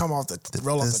don't even come off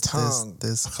roll off the tongue.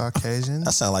 This Caucasian.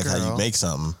 That sound like girl, how you make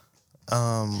something.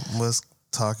 Was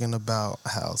talking about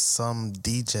how some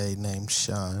DJ named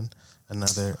Sean,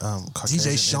 another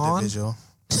DJ Sean individual,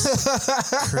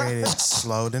 created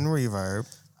slowed and reverb,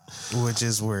 which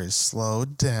is where it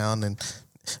slowed down. And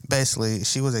basically,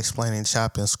 she was explaining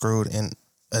chopped and screwed, and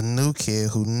a new kid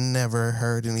who never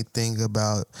heard anything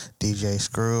about DJ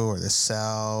Screw or the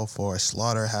South or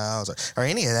Slaughterhouse or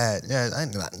any of that. Yeah,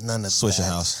 none of Swisher that.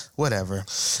 House. Whatever.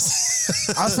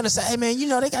 I was gonna say, hey man,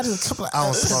 they got a couple of I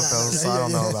don't smoke those, so I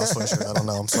don't know about Swisher. I don't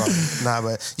know. I'm sorry. Nah,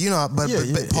 but but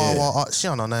Paul Wall, she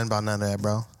don't know nothing about none of that,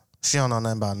 bro. She don't know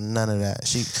nothing about none of that.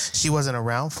 She wasn't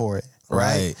around for it,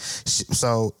 right?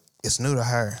 So it's new to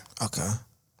her. Okay.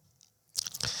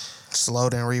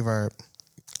 Slowed and reverb.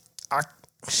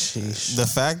 The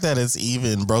fact that it's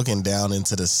even broken down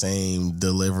into the same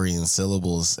delivery and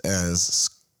syllables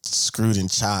as screwed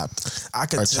and chopped, I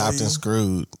could or tell chopped you, and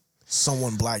screwed.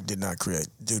 Someone black did not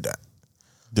do that.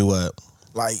 Do what?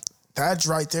 Like that's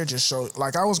right there just showed.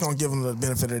 Like I was gonna give them the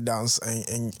benefit of the doubt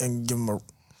and give them a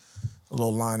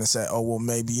little line and say, oh well,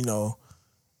 maybe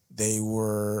they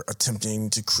were attempting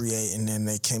to create and then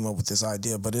they came up with this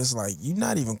idea. But it's like you're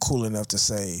not even cool enough to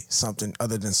say something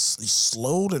other than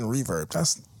slowed and reverb.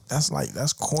 That's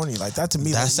corny. Like that to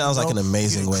me. That sounds like an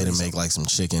amazing way to make like some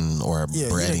chicken or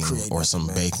breading or some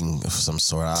baking of some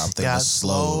sort. I'm thinking I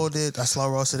slowed it. I slow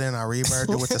roasted it and I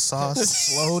reverbed it with the sauce.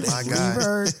 Slowed and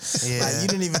reverb. Yeah. Like you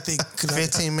didn't even think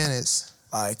 15 minutes.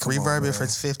 Like reverb it for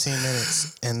 15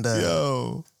 minutes and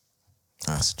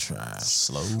that's trash.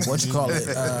 Slow. What you call it?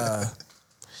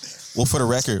 Well, for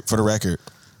the record,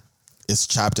 it's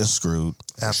chopped and screwed.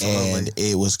 Absolutely. And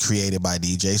it was created by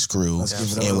DJ Screw.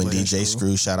 And when DJ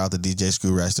Screw, shout out to DJ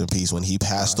Screw, rest in peace, when he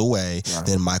passed away,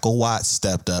 then Michael Watts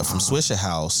stepped up from Swisher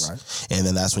House. And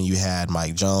then that's when you had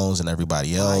Mike Jones and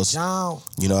everybody else.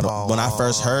 You know, when I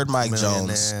first heard Mike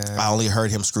Jones, I only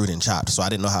heard him screwed and chopped. So I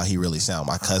didn't know how he really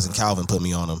sounded. My cousin Calvin put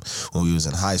me on him when we was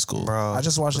in high school. Bro, I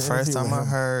just watched the first time I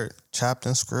heard chopped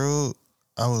and screwed,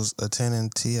 I was attending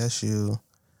TSU.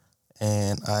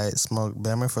 And I smoked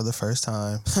Bammer for the first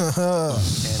time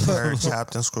and heard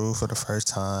chopped and screwed for the first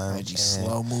time. Made you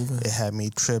slow moving. It had me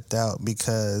tripped out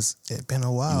because it'd been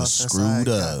a while since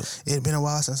it'd been a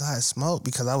while since I had smoked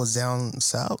because I was down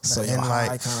south. So your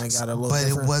high kind of got a little but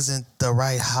different. It wasn't the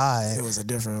right high. It was a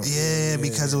different.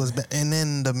 Because it was. And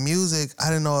then the music, I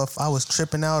didn't know if I was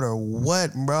tripping out or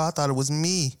what, bro. I thought it was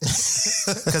me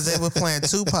because they were playing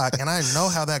Tupac, and I know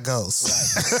how that goes.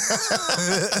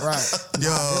 Right.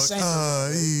 Yo.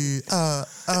 I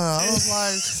was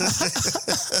like,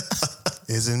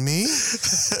 is it me?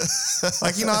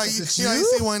 Like, you know how you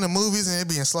see one in the movies and it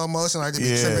be in slow motion, like they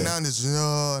be tripping out and it's,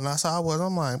 and that's how I was.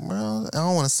 I'm like, bro, I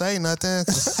don't want to say nothing.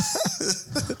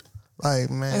 Like,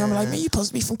 man. And I'm like, man, you supposed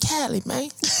to be from Cali, man.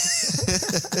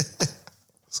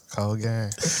 It's a cold game.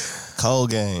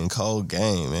 Cold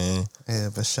game, man. Yeah,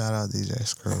 but shout out DJ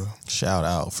Screw. Shout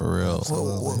out for real.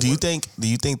 Do you think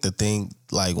the thing,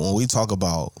 like when we talk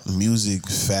about music,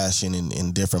 fashion,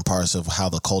 in different parts of how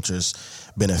the culture's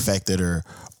been affected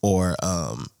or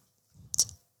a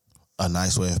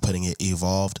nice way of putting it,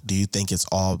 evolved, do you think it's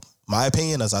all, my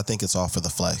opinion is I think it's all for the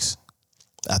flex.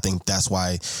 I think that's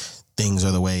why things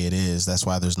are the way it is. That's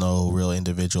why there's no real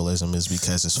individualism, is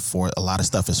because it's for, a lot of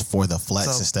stuff is for the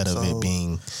flex instead of it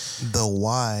being. The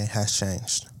why has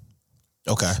changed.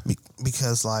 Okay.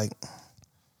 Because like,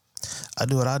 I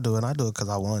do what I do and I do it because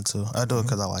I want to. I do it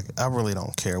because I like it. I really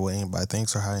don't care what anybody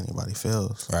thinks or how anybody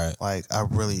feels. Right. Like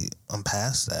I'm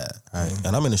past that. Right.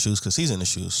 And I'm in the shoes because he's in the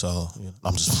shoes. So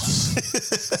I'm just.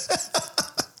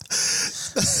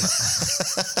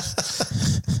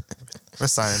 We're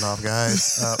signing off,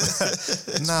 guys.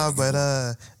 No, but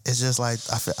it's just like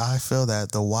I feel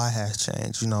that the why has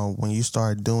changed. You know, when you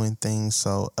start doing things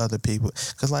so other people,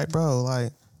 because like, bro,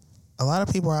 like a lot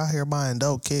of people are out here buying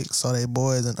dope kicks so they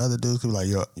boys and other dudes could be like,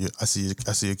 yo, I see a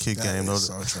kick game.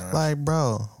 So like,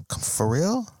 bro, for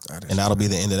real? And that'll be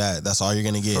the end of that. That's all you're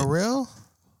gonna get. For real?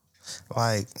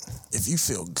 Like, if you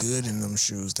feel good in them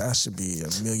shoes, that should be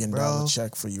 $1 million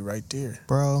check for you right there,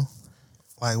 bro.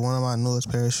 Like one of my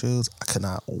newest pair of shoes, I could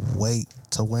not wait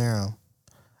to wear them.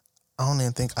 I don't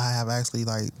even think I have actually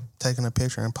like taken a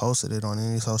picture and posted it on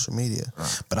any social media.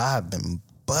 Right. But I have been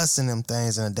busting them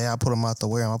things, and the day I put them out to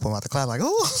wear them, I put them out the class like,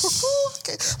 oh,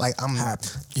 okay. Like I'm happy.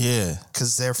 Yeah,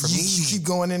 because they're for me. You keep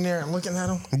going in there and looking at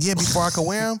them. Yeah, before I could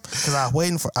wear them, because I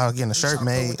was getting a shirt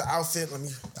made. With the outfit,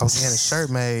 I was getting a shirt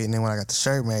made, and then when I got the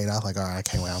shirt made, I was like, all right, I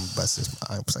can't wear. I'm gonna bust this.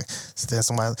 I was like, then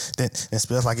somebody, then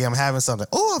Spill's like, yeah, I'm having something.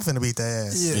 Oh, I'm finna beat their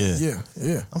ass. Yeah.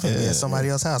 I'm finna be at somebody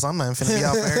else's house. I'm not even finna be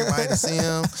out for everybody to see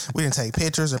him. We didn't take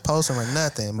pictures or post them or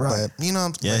nothing. Right. But you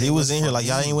know, yeah, he was in here like,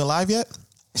 y'all ain't went live yet.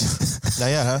 Not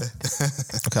yet, huh?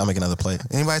 Okay, I'll make another plate.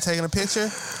 Anybody taking a picture?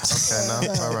 Okay, no,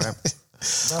 all right.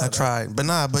 I tried,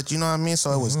 but you know what I mean.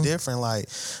 So it was different. Like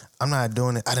I'm not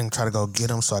doing it. I didn't try to go get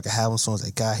them so I could have them as soon as they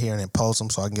got here and then post them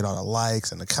so I can get all the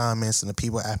likes and the comments and the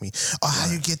people ask me, "Oh, how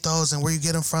you get those and where you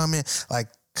get them from?" And like,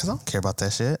 cause I don't care about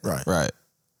that shit. Right.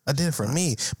 I did it for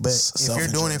me, but if you're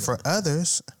doing it for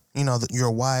others, you know, your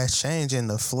why is changing.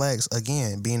 The flex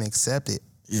again, being accepted,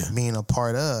 being a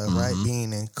part of, right,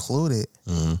 being included.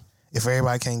 If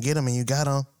everybody can't get them and you got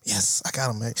them, yes, I got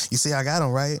them. Man. You see, I got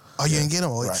them, right? Oh, you didn't get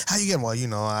them. Well, how you get them? Well, you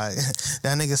know,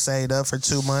 that nigga saved up for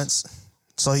 2 months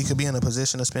so he could be in a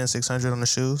position to spend $600 on the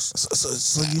shoes.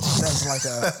 So you think that's like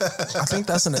I think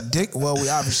that's an addict. Well, we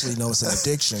obviously know it's an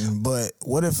addiction, but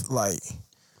what if like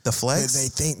the flex? They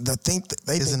think the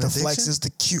flex is the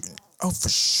cute. Oh, for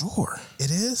sure. It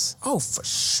is? Oh, for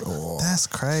sure. That's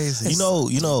crazy. You know,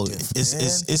 it's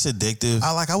addictive.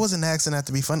 I wasn't asking that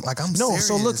to be funny. Like I'm serious.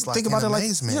 So look, like, think about it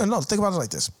amazement. think about it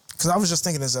like this. Because I was just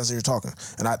thinking this as you were talking,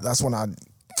 and that's when I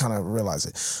kind of realized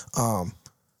it.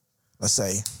 Let's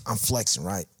say I'm flexing,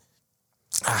 right?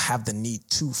 I have the need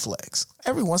to flex.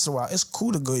 Every once in a while, it's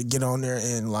cool to go get on there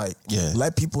and like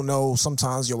let people know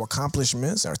sometimes your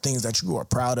accomplishments are things that you are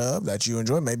proud of, that you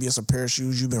enjoy. Maybe it's a pair of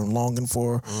shoes you've been longing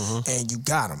for and you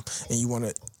got them and you want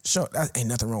to show. That ain't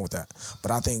nothing wrong with that. But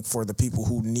I think for the people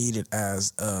who need it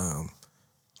as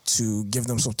to give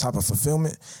them some type of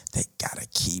fulfillment, they gotta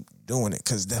keep doing it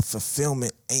because that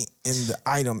fulfillment ain't in the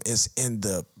item, it's in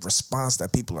the response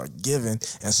that people are giving,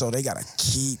 and so they gotta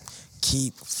keep.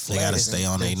 They gotta stay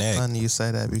on their neck. Funny you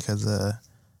say that because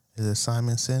is it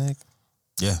Simon Sinek?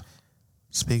 Yeah.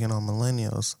 Speaking on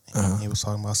millennials, he was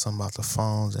talking about something about the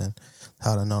phones and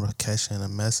how the notification and the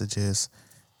messages,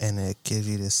 and it gives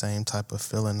you the same type of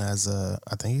feeling as I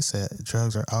think he said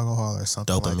drugs or alcohol or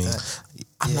something dopamine. like that.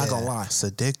 I'm not gonna lie, it's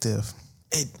addictive.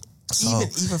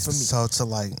 Even for me. So to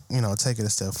like, you know, take it a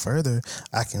step further,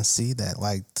 I can see that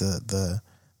like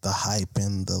the hype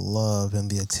and the love and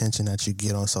the attention that you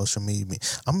get on social media.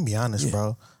 I'm gonna be honest,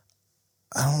 bro.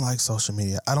 I don't like social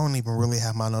media. I don't even really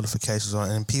have my notifications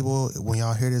on. And people, when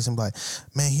y'all hear this and be like,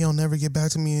 man, he don't never get back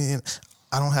to me. And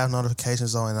I don't have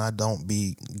notifications on and I don't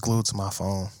be glued to my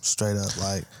phone straight up.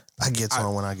 Like, I get to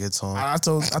them when I get to them. I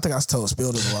think I told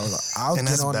Spill this a while ago. And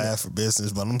that's bad for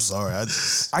business, but I'm sorry.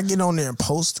 I get on there and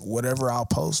post whatever I'll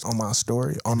post on my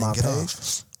story, on my page.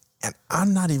 And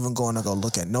I'm not even going to go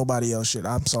look at nobody else shit.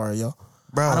 I'm sorry, yo.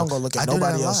 Bro, I don't go look at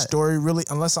nobody else's story, really,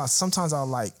 unless sometimes I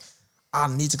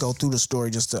need to go through the story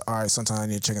just to, all right, sometimes I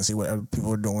need to check and see what other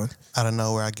people are doing. Out of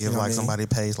nowhere, I give somebody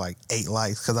page like 8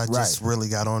 likes because I just really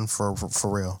got on for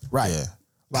real. Right. Yeah.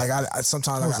 Like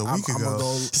sometimes I'm gonna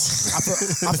go.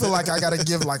 I feel like I gotta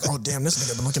give like, oh damn, this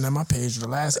nigga been looking at my page for the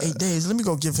last 8 days. Let me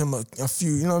go give him a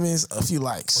few. You know what I mean? A few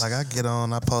likes. Like I get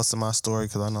on, I post in my story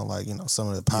because I know like some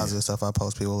of the positive stuff I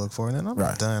post people look for, and then I'm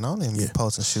done. I don't even be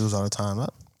posting shoes all the time. It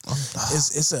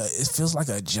feels like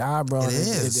a job, bro. It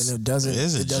is. And it doesn't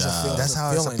feel. That's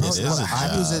how it's supposed to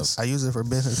be. I use it for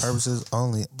business purposes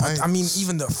only. But I mean,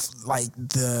 even the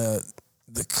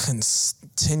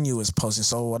continuous posting.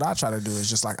 So what I try to do is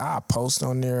just like I post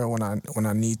on there when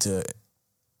I need to,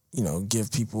 you know,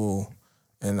 give people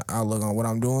an outlook on what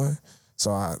I'm doing,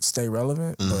 so I stay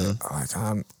relevant. But like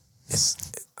I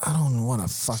don't want to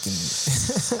fucking.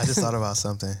 I just thought about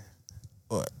something.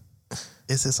 What?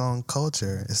 It's its own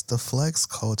culture. It's the flex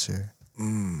culture.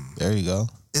 There you go.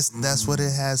 That's what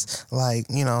it has. Like,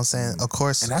 you know what I'm saying? Of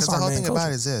course, because the whole thing about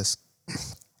it is this: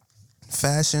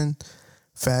 Fashion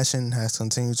has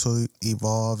continued to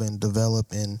evolve and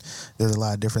develop, and there's a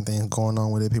lot of different things going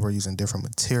on with it. People are using different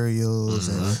materials,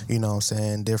 and you know what I'm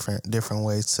saying, different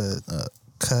ways to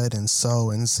cut and sew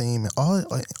and seam and all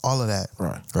of that.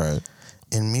 Right.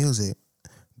 In music,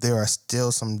 there are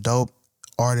still some dope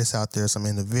artists out there, some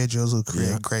individuals who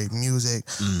create great music,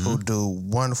 who do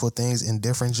wonderful things in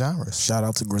different genres. Shout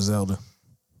out to Griselda.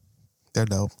 They're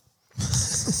dope.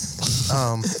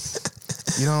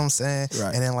 You know what I'm saying?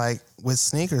 Right. And then like with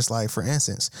sneakers, like for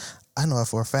instance, I know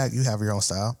for a fact you have your own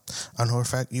style. I know for a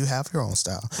fact you have your own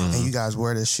style. And you guys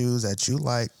wear the shoes that you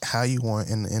like, how you want,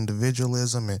 in the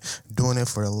individualism and doing it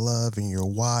for the love and your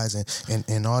whys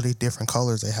and all these different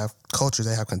cultures they have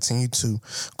continued to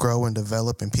grow and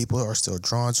develop, and people are still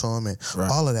drawn to them and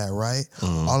all of that, right?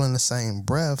 All in the same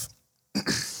breath.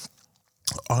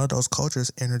 All of those cultures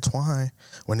intertwine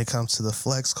when it comes to the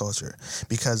flex culture,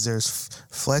 because there's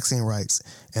flexing rights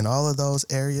in all of those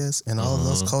areas and all of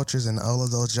those cultures and all of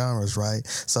those genres, right?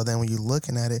 So then when you're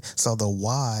looking at it, so the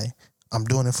why, I'm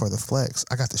doing it for the flex.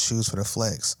 I got the shoes for the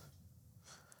flex.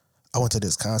 I went to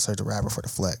this concert, the rapper for the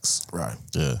flex. Right.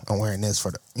 Yeah. I'm wearing this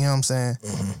for the, you know what I'm saying?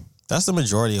 That's the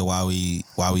majority of why we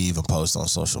even post on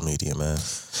social media, man.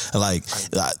 Like,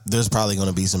 there's probably going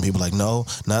to be some people like, no,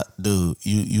 not dude.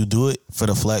 You do it for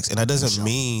the flex, and that doesn't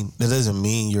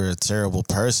mean you're a terrible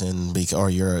person or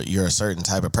you're a certain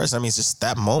type of person. I mean, it's just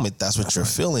that moment. That's what you're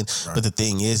feeling. Right. But the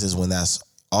thing is when that's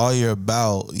all you're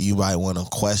about, you might want to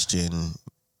question.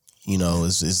 You know,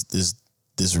 is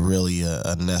this really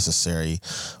a necessary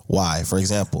why? For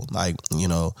example, like, you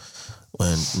know,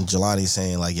 when Jelani's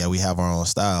saying like, yeah, we have our own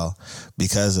style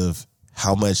because of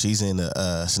how much he's into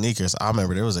sneakers. I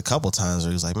remember there was a couple times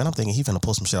where he was like, man, I'm thinking he's finna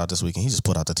pull some shit out this week, and he just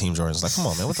put out the Team Jordans. Like, come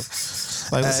on, man, what the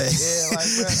like? Yeah, like,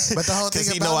 bro. But the whole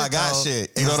thing about I got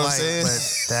shit. You know what I'm saying?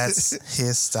 But that's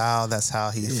his style. That's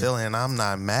how he's feeling. And I'm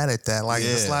not mad at that. Like,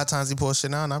 there's a lot of times he pulls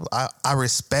shit out, and I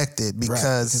respect it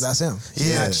because that's him.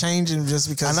 He's not changing just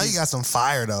because. I know you got some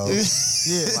fire though.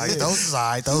 Like those is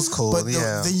alright. Those cool. But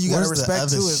the thing you gotta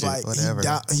respect too is like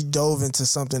he dove into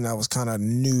something that was kind of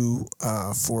new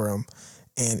for him.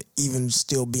 And even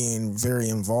still being very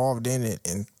involved in it,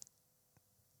 and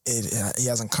he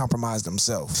hasn't compromised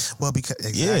himself. Well, because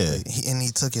he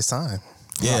took his time.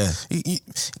 Yeah, he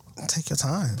take your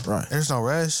time. Right. There's no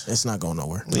rush. It's not going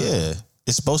nowhere. Yeah,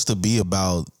 it's supposed to be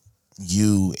about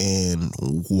you and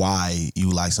why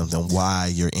you like something, why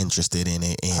you're interested in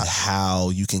it, and how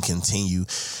you can continue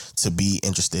to be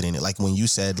interested in it. Like when you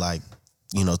said, like,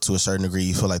 you know, to a certain degree,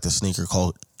 you feel like the sneaker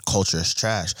culture is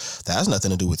trash. That has nothing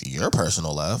to do with your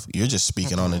personal love. You're just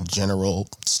speaking on a general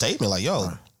statement like, yo,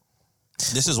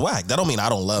 this is whack. That don't mean I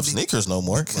don't love sneakers no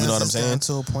more. You know what I'm saying?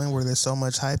 To a point where there's so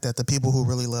much hype that the people who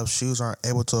really love shoes aren't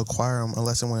able to acquire them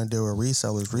unless they want to deal with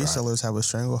resellers. Resellers have a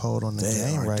stranglehold on the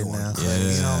game right now. Yeah.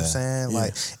 You know what I'm saying? Yeah.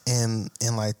 Like, and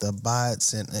like the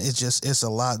bots, and it's a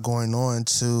lot going on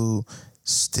to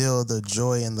steal the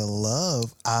joy and the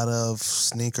love out of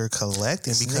sneaker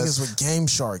collecting, because niggas with Game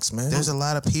Sharks, man. There's a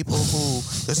lot of people who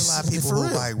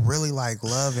like really like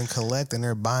love and collect, and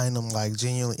they're buying them like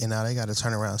genuinely, and now they got to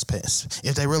turn around and spend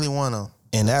if they really want them.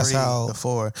 And that's 3, how the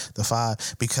 4, the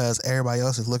 5, because everybody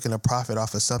else is looking to profit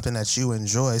off of something that you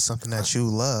enjoy, something that you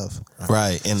love.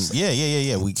 Right. And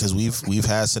yeah. Because we've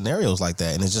had scenarios like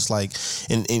that, and it's just like,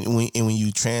 and when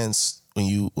you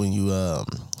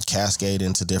cascade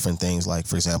into different things, like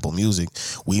for example music,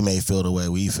 we may feel the way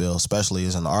we feel, especially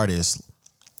as an artist.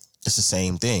 It's the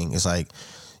same thing. It's like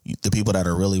the people that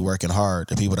are really working hard,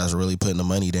 the people that's really putting the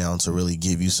money down to really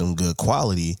give you some good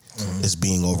quality is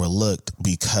being overlooked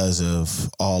because of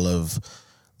all of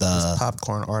the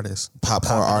popcorn artists out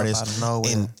of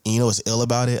nowhere. And you know what's ill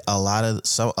about it? A lot of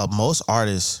most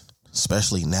artists,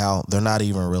 especially now, they're not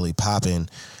even really popping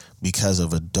because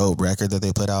of a dope record that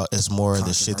they put out. It's more of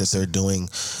the shit that they're doing.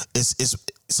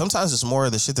 Sometimes it's more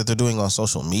of the shit that they're doing on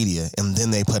social media, and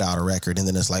then they put out a record, and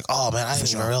then it's like, oh man, I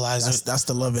didn't even realize it. That's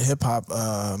the love and hip hop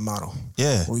model.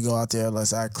 Yeah, we go out there,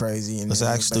 let's act crazy, and let's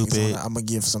act stupid. I'm gonna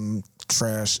give some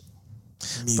trash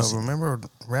music. But remember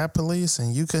Rap Police,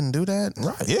 and you couldn't do that?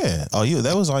 Right. Yeah. Oh,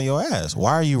 that was on your ass.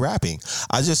 Why are you rapping?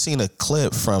 I just seen a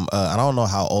clip from, I don't know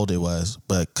how old it was,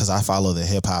 but because I follow the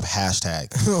hip hop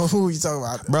hashtag. Who are you talking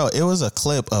about? Bro, it was a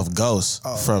clip of Ghost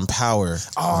from Power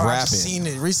rapping. I've seen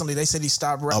it recently. They said he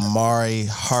stopped rapping. Amari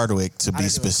Hardwick, to be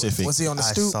specific. Was he on the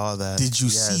stoop? I saw that. Did you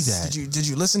see that? Did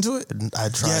you listen to it? I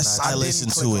tried. Yes, I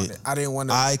listened to it. I didn't want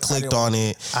to. I clicked on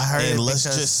it. I heard and it. Let's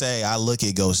just say I look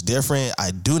at Ghost different.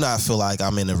 I do not feel like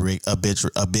I'm in a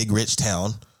big rich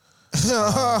town.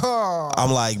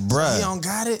 I'm like, bruh. He don't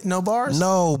got it? No bars?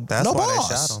 No, that's no why bars.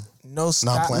 they shot him. No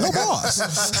Scott. No bars.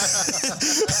 That's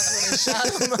why they shot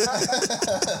him.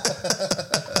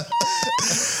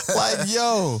 Like,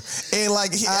 yo, and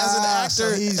like as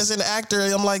an actor,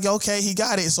 I'm like, okay, he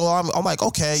got it. So I'm like,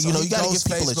 okay, so you gotta give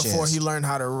people a chance. Before he learned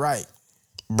how to write.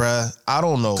 Bruh, I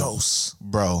don't know. Ghost.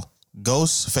 Bro,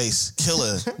 Ghostface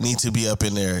Killer need to be up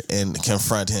in there and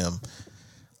confront him.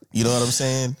 You know what I'm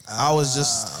saying? I was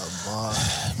just,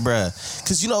 bruh,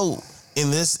 because in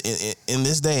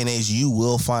this day and age, you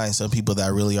will find some people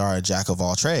that really are a jack of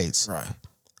all trades, right?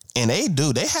 And they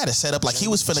had it set up like he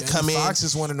was finna come in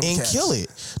is one of them and cats. kill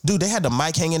it, dude. They had the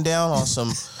mic hanging down on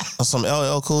some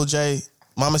LL Cool J.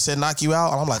 Mama said knock you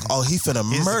out, and I'm like, oh, he finna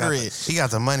murder it. He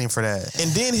got the money for that.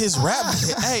 And then his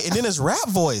rap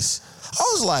voice, I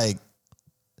was like.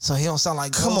 So he don't sound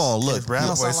like Ghost. Come on, look. His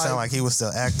rap voice sound like he was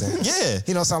still acting. Yeah.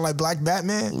 He don't sound like Black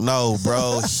Batman? No,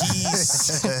 bro.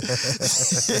 He's...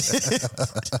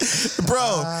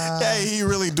 bro, hey, he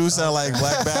really do sound like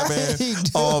Black Batman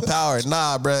on Power.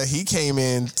 Nah, bro. He came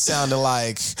in sounding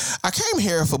like, I came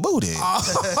here for booty. Is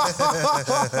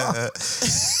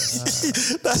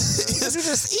it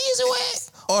just easy way?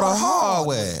 or the hard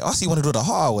way? I see you want to do the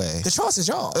hard way. The choice is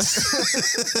yours.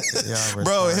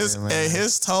 Bro,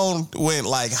 his tone went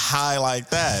like high like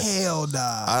that. Hell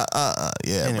nah.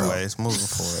 Yeah. Anyways, moving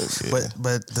forward.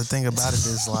 But the thing about it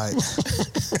is like,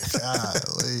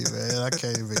 golly, man, I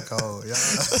can't even go.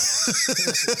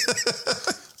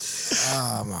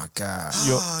 Oh my God.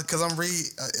 Because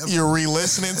You're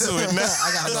re-listening to it now.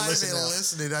 I gotta go I'm not listen even now.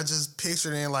 listening. I just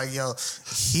pictured it like, yo,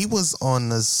 he was on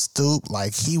the stoop,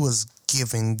 like he was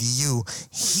giving you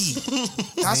heat.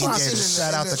 That's what I seen.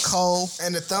 Shout out to Cole.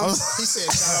 And the thumb. He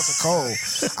said shout out to Cole.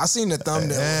 I seen the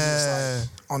thumbnail. He was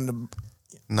like on the.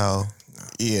 No.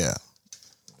 Yeah.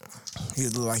 He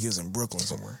looked like he was in Brooklyn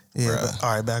somewhere. Yeah, but,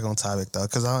 all right, back on topic though,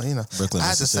 because Brooklyn, I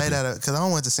had to say that because I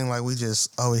don't want it to seem like we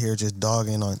just over here just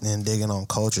dogging on and digging on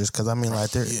cultures. Because I mean,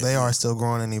 like they are still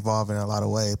growing and evolving in a lot of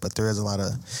ways, but there is a lot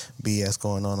of BS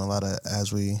going on. A lot of,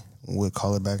 as we would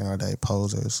call it back in our day,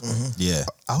 posers. Mm-hmm. Yeah,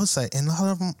 I would say, and a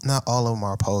lot of them, not all of them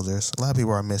are posers. A lot of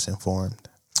people are misinformed.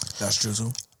 That's true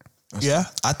too.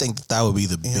 I think that would be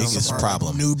the biggest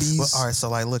problem. Newbies. Well, all right, so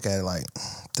like look at it, like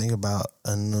think about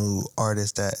a new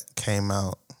artist that came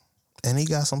out and he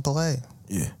got some play.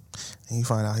 Yeah. And you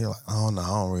find out here like, oh no, I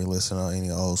don't really listen to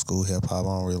any old school hip hop. I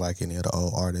don't really like any of the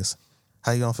old artists.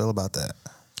 How you gonna feel about that?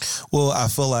 Well, I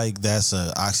feel like that's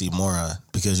a oxymoron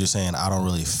because you're saying I don't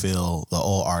really feel the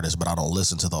old artist, but I don't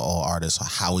listen to the old artist.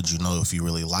 How would you know if you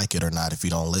really like it or not if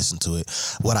you don't listen to it?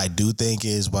 What I do think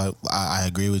is, but I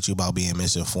agree with you about being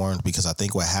misinformed because I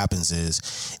think what happens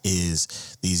is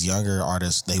these younger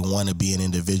artists, they want to be an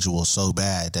individual so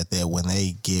bad that when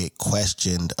they get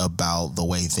questioned about the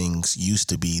way things used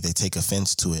to be, they take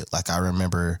offense to it. Like I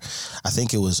remember, I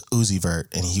think it was Uzi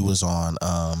Vert, and he was on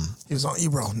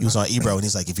Ebro. He was on Ebro, and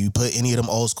he's like, if you put any of them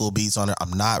old school beats on there,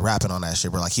 I'm not rapping on that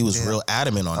shit, bro. Like he was real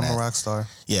adamant on that. I'm a rock star.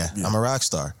 Yeah, I'm a rock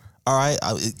star. All right,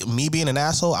 me being an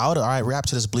asshole, I would rap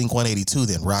to this Blink 182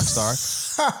 then, rock star.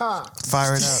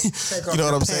 Fire it up. You know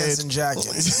what I'm saying? And jacket.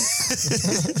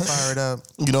 Fire it up.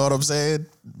 You know what I'm saying?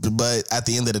 But at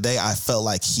the end of the day, I felt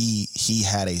like he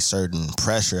had a certain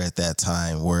pressure at that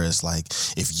time where it's like,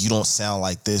 if you don't sound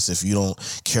like this, if you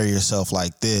don't carry yourself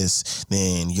like this,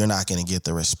 then you're not going to get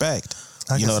the respect.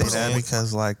 I you know can what say I'm that saying?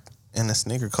 because like in the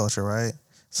sneaker culture, right?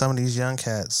 Some of these young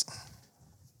cats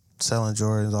selling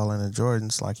Jordans, all in the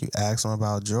Jordans. Like you ask them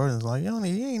about Jordans, like you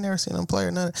ain't never seen them play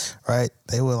or nothing, right?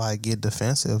 They would like get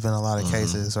defensive in a lot of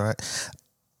cases, right?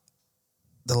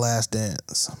 The Last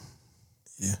Dance,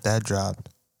 that dropped.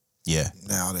 Yeah.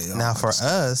 Now for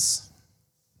us,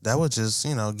 that was just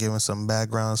giving some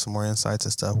background, some more insights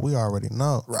and stuff we already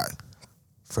know. Right.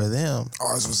 For them,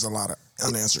 ours was a lot of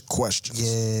unanswered questions.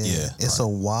 Yeah. It's a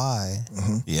why.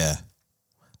 Mm-hmm. Yeah.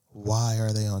 Why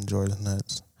are they on Jordan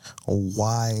nuts?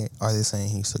 Why are they saying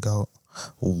he's the GOAT?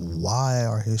 Why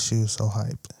are his shoes so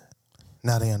hyped?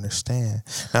 Now they understand.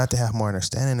 Now that they have more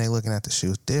understanding, they looking at the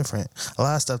shoes different. A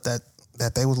lot of stuff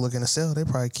that they was looking to sell, they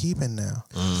probably keeping now.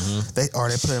 Mm-hmm. They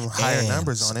putting higher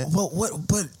numbers on it. Well,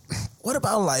 what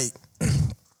about like,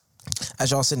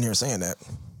 as y'all sitting here saying that,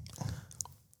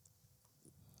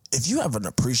 if you have an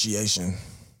appreciation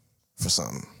for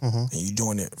something and you're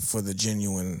doing it for the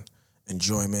genuine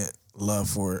enjoyment, love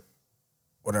for it,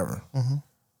 whatever,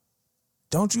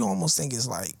 don't you almost think it's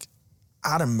like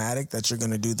automatic that you're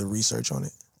going to do the research on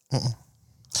it?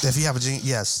 If you have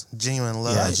genuine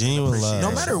love. Yeah, genuine love.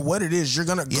 No matter what it is, you're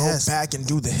going to go back and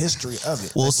do the history of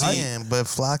it. Well, but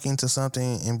flocking to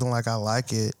something and being like, I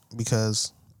like it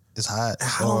because it's hot.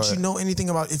 How don't you know anything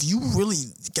about, if you really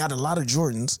got a lot of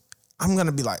Jordans, I'm going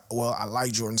to be like, well, I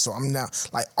like Jordan, so I'm now,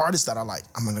 like, artists that I like,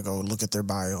 I'm going to go look at their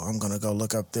bio. I'm going to go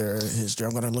look up their history.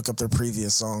 I'm going to look up their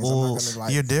previous songs. Well, I'm not gonna,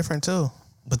 like, you're different, too.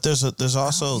 But there's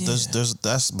also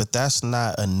that's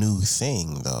not a new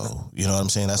thing though. You know what I'm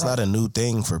saying? That's not a new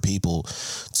thing for people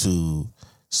to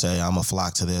say I'm gonna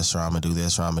flock to this or I'm gonna do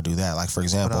this or I'm gonna do that. Like for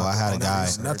example, I had a guy.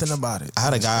 Nothing about it. I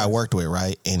had a guy I worked with,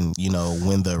 right? And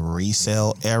when the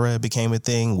resale era became a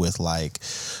thing with like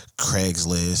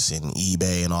Craigslist and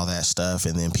eBay and all that stuff,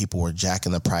 and then people were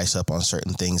jacking the price up on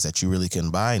certain things that you really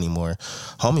couldn't buy anymore.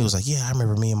 Homie was like, yeah, I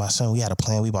remember me and my son, we had a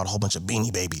plan. We bought a whole bunch of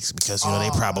Beanie Babies because they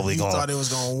probably going. Thought it was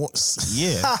going.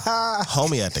 Yeah,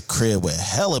 homie at the crib with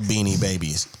hella Beanie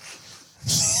Babies.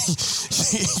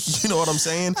 You know what I'm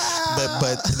saying?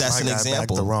 But that's an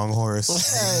example. The wrong horse.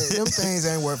 Hey, them things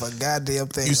ain't worth a goddamn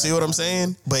thing. You see what I'm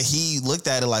saying? But he looked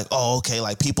at it like, oh, okay,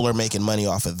 like people are making money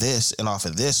off of this and off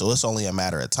of this, so it's only a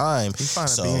matter of time. You find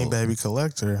a Beanie Baby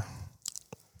collector.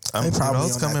 They probably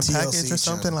those come in package or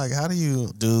something. Like, how do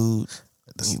you, dude?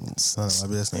 It's none of my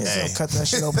business. Yeah, so cut that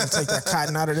shit open and take that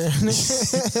cotton out of there. I'm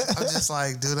just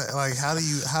like, dude, like, how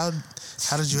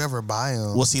did you ever buy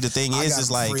them? Well, see, the thing is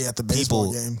like free at the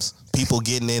baseball games. People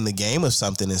getting in the game of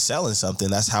something and selling something.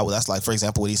 That's like, for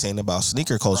example, what he's saying about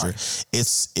sneaker culture. Right.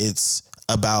 It's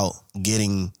about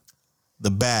getting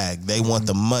the bag. They want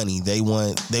the money. They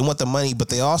want the money, but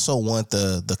they also want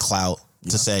the clout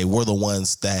to say we're the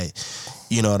ones that,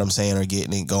 you know what I'm saying, are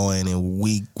getting it going, and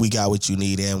we got what you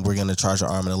need, and we're gonna charge an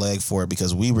arm and a leg for it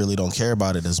because we really don't care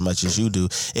about it as much as you do.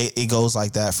 It goes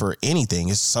like that for anything.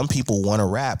 It's some people want to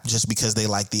rap just because they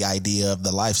like the idea of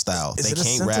the lifestyle. Is they it a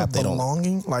can't sense rap. Of they don't.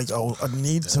 Belonging, like a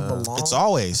need to belong. It's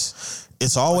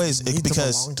always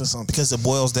because it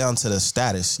boils down to the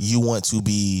status. You want to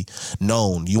be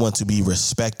known. You want to be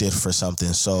respected for something.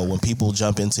 So when people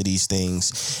jump into these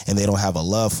things and they don't have a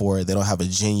love for it, they don't have a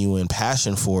genuine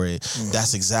passion for it,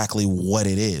 that's exactly what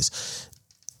it is.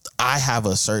 I have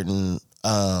a certain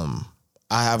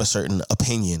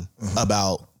opinion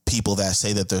about people that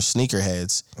say that they're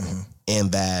sneakerheads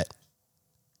and that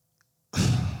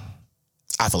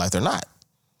I feel like they're not.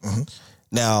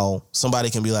 Now, somebody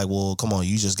can be like, well, come on,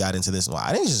 you just got into this. Well,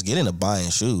 I didn't just get into buying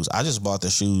shoes. I just bought the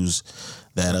shoes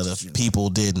that other people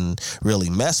didn't really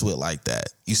mess with like that.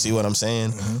 You see what I'm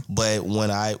saying? But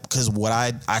because what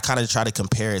I kind of try to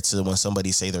compare it to when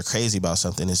somebody say they're crazy about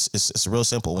something, it's real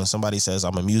simple. When somebody says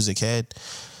I'm a music head,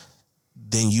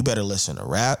 then you better listen to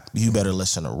rap, you better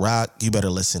listen to rock, you better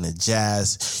listen to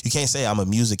jazz. You can't say I'm a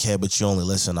music head, but you only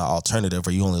listen to alternative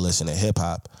or you only listen to hip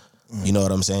hop. You know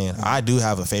what I'm saying? I do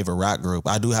have a favorite rock group.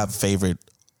 I do have a favorite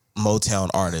Motown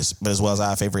artist, but as well as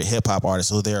I have a favorite hip hop artist.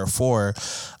 So therefore,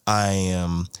 I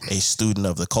am a student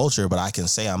of the culture, but I can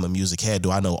say I'm a music head. Do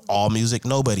I know all music?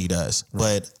 Nobody does.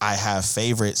 But I have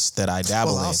favorites that I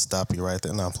dabble in. I'll stop you right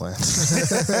there. No, I'm playing.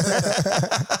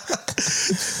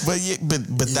 But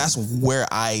that's where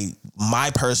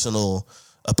my personal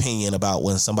opinion about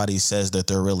when somebody says that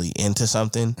they're really into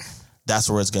something, that's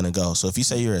where it's going to go. So if you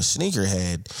say you're a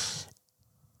sneakerhead,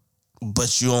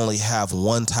 but you only have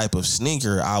one type of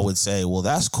sneaker, I would say, well,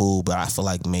 that's cool, but I feel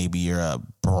like maybe you're a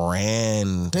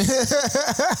brand head.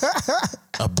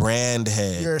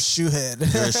 You're a shoe head.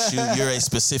 You're a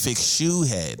specific shoe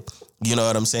head. You know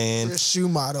what I'm saying? You're a shoe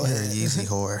model head. Yeezy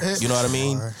whore. You know what I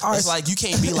mean? It's like you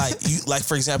can't be like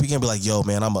for example, you can't be like, yo,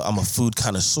 man, I'm a food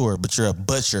connoisseur, but you're a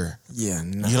butcher. Yeah,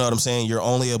 no. You know what I'm saying? You're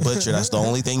only a butcher. That's the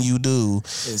only thing you do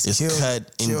is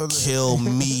cut and kill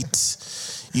meat.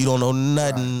 You don't know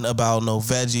nothing about no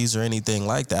veggies or anything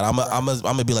like that. I'm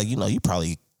gonna be like, you know, you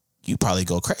probably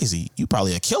go crazy. You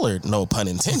probably a killer, no pun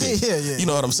intended. You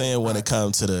know what I'm saying when it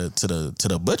comes to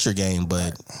the butcher game,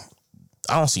 but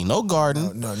I don't see no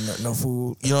garden. No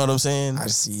food. You know what I'm saying? I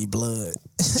see blood.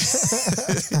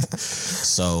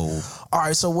 So all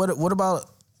right, so what about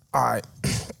all right.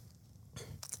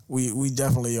 We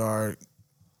definitely are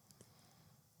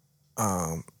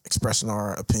expressing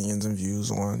our opinions and views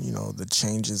on, you know, the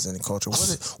changes in the culture. What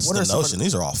are the notion?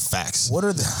 These are all facts. What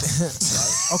are the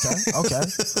okay.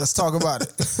 Let's talk about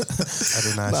it. I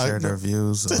do not share their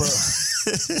views.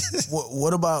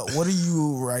 What are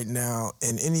you right now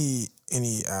in any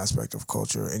aspect of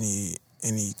culture, any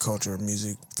culture,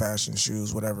 music, fashion,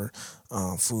 shoes, whatever,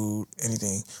 food,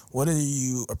 anything? What are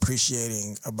you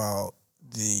appreciating about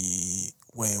the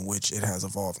way in which it has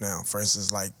evolved now? For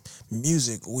instance, like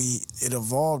music, it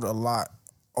evolved a lot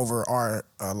over our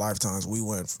lifetimes. We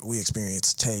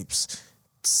experienced tapes,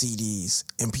 CDs,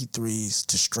 MP3s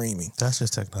to streaming. That's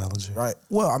just technology, right?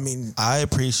 Well, I mean, I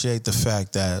appreciate the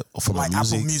fact that from like a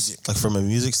Apple Music, like from a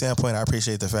music standpoint, I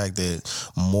appreciate the fact that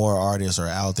more artists are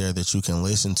out there that you can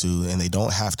listen to, and they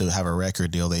don't have to have a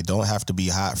record deal. They don't have to be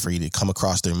hot for you to come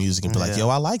across their music and be like, "Yo,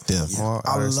 I like them." Yeah.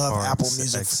 I love Apple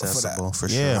Music accessible for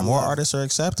that. Yeah, sure. more artists are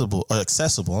accessible.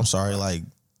 I'm sorry, like.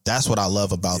 That's what I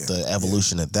love about the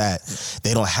evolution of that.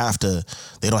 They don't have to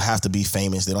be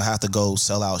famous. They don't have to go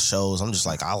sell out shows. I'm just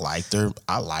like, I like their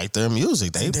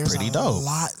music. They're pretty dope.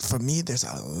 There's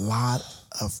a lot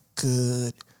of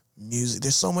good music.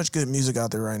 There's so much good music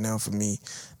out there right now for me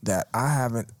that I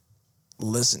haven't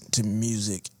listened to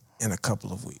music in a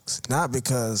couple of weeks. Not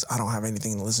because I don't have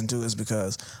anything to listen to, it's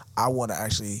because I want to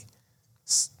actually,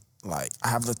 like, I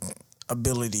have the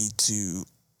ability to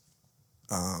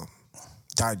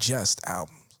digest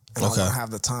albums, and I don't have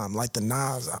the time. Like the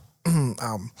Nas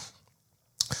album,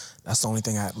 that's the only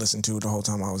thing I had listened to the whole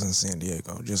time I was in San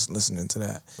Diego, just listening to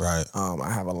that. Right.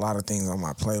 I have a lot of things on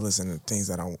my playlist and the things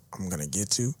that I'm gonna get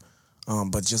to,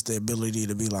 but just the ability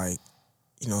to be like,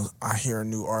 you know, I hear a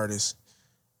new artist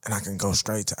and I can go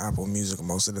straight to Apple Music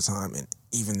most of the time, and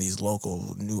even these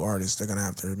local new artists, they're gonna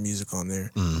have their music on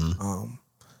there.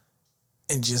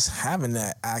 And just having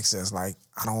that access, like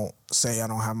I don't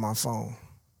have my phone.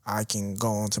 I can go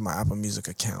onto my Apple Music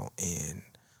account and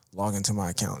log into my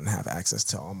account and have access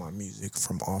to all my music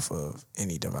from off of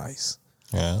any device.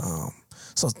 Yeah.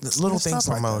 So little things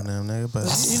like that. Them, nigga, but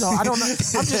I don't know.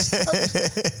 I'm just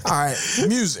all right.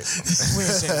 Music. We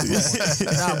ain't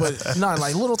saying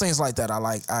like little things like that.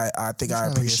 I think I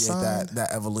appreciate that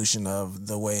evolution of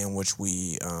the way in which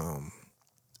we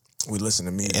listen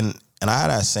to music. And I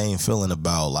had that same feeling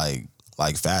about like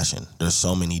fashion. There's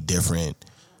so many different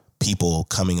people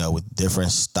coming up with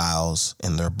different styles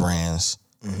in their brands.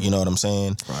 Mm-hmm. You know what I'm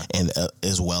saying? Right. And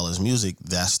as well as music,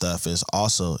 that stuff is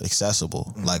also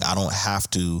accessible. Mm-hmm. Like I don't have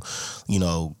to,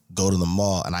 go to the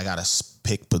mall and I got to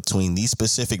pick between these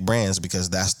specific brands because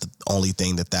that's the only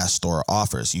thing that store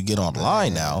offers. You get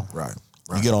online now. Right.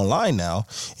 You get online now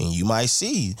and you might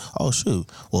see, oh shoot,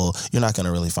 well, you're not going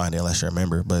to really find it unless you're a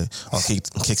member, but on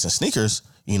Kicks and Sneakers,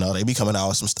 they be coming out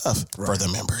with some stuff for the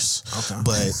members. Okay.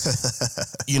 But,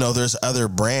 there's other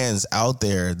brands out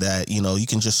there that, you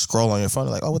can just scroll on your phone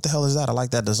like, oh, what the hell is that? I like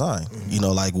that design. Mm-hmm.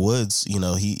 Like Woods,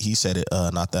 he said it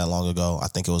not that long ago. I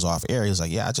think it was off air. He was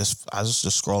like, yeah, I was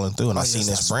just scrolling through and I seen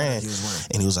this brand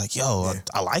and he was like, yo,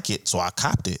 I like it. So I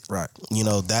copped it. Right.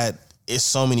 That. It's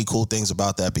so many cool things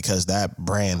about that because that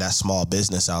brand, that small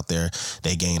business out there,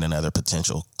 they gain another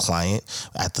potential client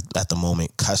at the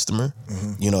moment, customer.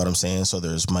 Mm-hmm. You know what I'm saying? So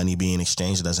there's money being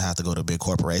exchanged. It doesn't have to go to big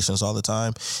corporations all the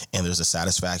time. And there's a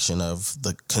satisfaction of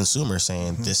the consumer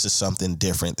saying, this is something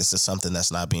different. This is something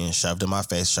that's not being shoved in my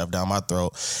face, shoved down my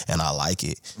throat, and I like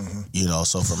it. Mm-hmm.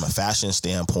 So from a fashion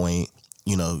standpoint,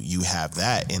 you have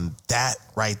that, and that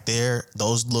right there,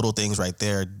 those little things right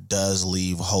there does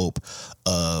leave hope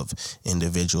of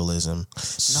individualism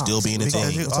still being a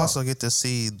thing. You also get to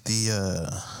see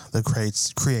the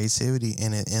creativity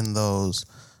in it, in those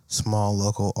small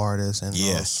local artists and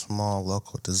those small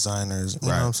local designers. You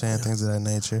know what I'm saying? Yeah. Things of that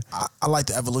nature. I like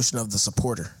the evolution of the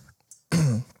supporter.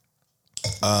 And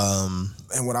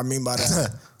what I mean by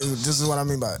that, this is what I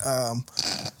mean by it.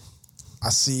 I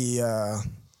see...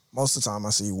 most of the time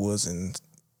I see Woods in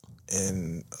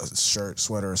a shirt,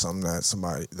 sweater, or something that's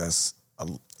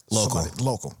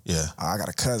local. Yeah. I got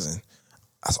a cousin.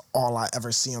 That's all I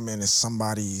ever see him in is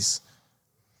somebody's,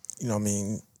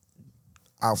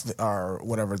 outfit or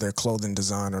whatever, their clothing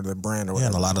design or their brand or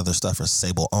whatever. Yeah, and a lot of their stuff is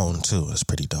Sable owned too. It's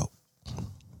pretty dope.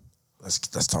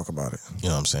 Let's talk about it. You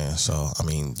know what I'm saying? So,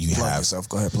 you plug have... yourself.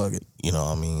 Go ahead, plug it. You know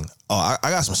what I mean? Oh, I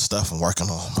got some stuff I'm working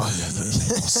on. But I don't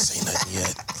say nothing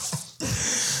yet.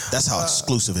 That's how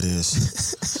exclusive it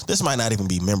is. This might not even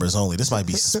be members only. This might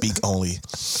be speak only.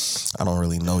 I don't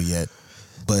really know yet.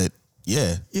 But,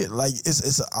 yeah. Yeah, like,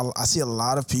 I see a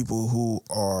lot of people who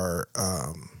are...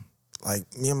 like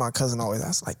me and my cousin always, I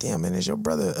was like, damn, man, is your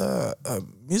brother a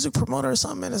music promoter or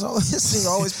something? Man, it's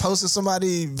always posting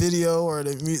somebody video or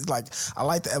the music. Like, I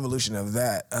like the evolution of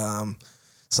that.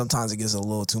 Sometimes it gets a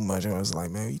little too much. I was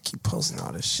like, man, you keep posting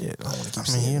all this shit. I don't want to keep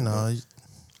seeing it.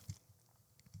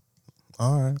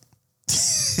 All right.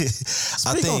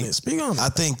 Speak on it. I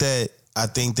think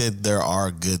that there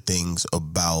are good things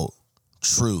about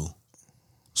true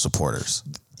supporters.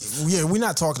 Yeah, we're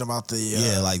not talking about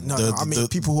the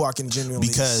people who I can genuinely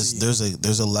because see.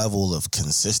 there's a level of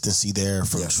consistency there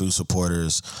from true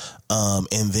supporters,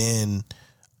 and then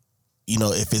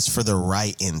if it's for the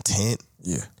right intent,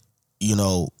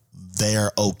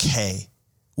 they're okay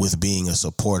with being a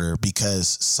supporter, because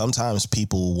sometimes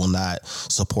people will not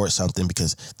support something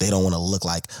because they don't want to look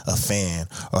like a fan,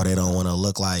 or they don't want to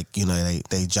look like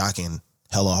they jocking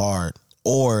hella hard.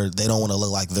 Or they don't want to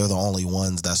look like they're the only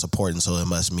ones that support, and so it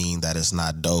must mean that it's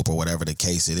not dope or whatever the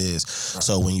case it is. Right.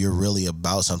 So when you're really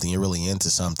about something, you're really into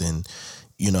something,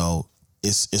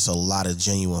 it's a lot of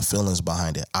genuine feelings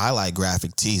behind it. I like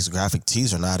graphic tees. Graphic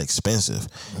tees are not expensive,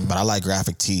 but I like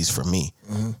graphic tees for me.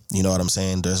 Mm-hmm. You know what I'm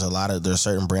saying? There's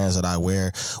certain brands that I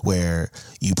wear where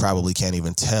you probably can't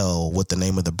even tell what the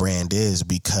name of the brand is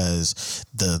because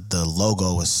the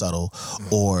logo is subtle,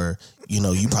 or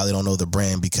you probably don't know the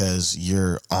brand because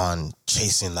you're on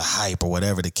chasing the hype or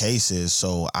whatever the case is.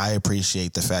 So I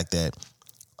appreciate the fact that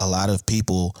a lot of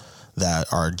people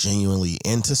that are genuinely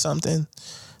into something,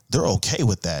 they're okay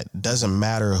with that. Doesn't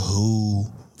matter who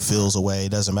feels away.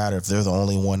 Doesn't matter if they're the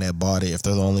only one that bought it, if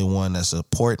they're the only one that's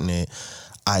supporting it.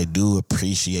 I do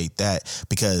appreciate that,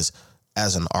 because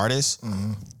as an artist,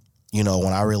 when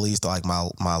I released like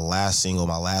my last single,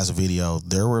 my last video,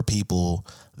 there were people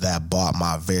that bought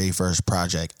my very first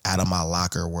project out of my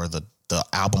locker where the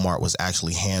album art was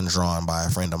actually hand drawn by a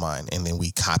friend of mine, and then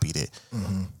we copied it.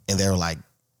 Mm-hmm. And they were like,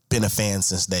 been a fan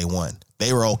since day one.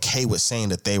 They were okay with saying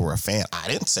that they were a fan. I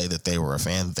didn't say that they were a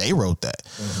fan. They wrote that.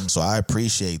 So I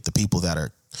appreciate the people that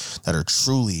are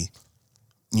truly,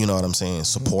 you know what I'm saying,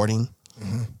 supporting.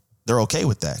 They're okay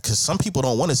with that, because some people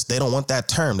don't want they don't want that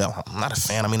term. I'm not a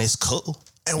fan. I mean, it's cool.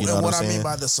 And, you know what I mean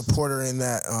by the supporter in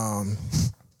that,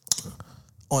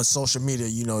 on social media,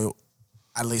 you know,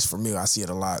 at least for me, I see it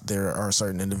a lot. There are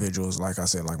certain individuals, like I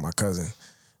said, like my cousin,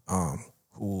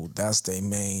 who that's their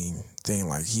main thing.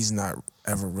 Like, he's not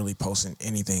ever really posting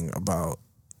anything about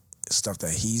stuff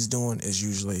that he's doing. Is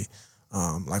usually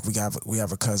like we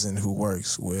have a cousin who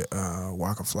works with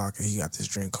Waka Flocka. He got this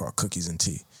drink called Cookies and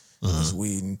Tea. It's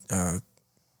weed and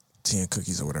tea and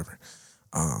cookies or whatever.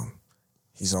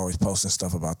 He's always posting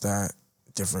stuff about that,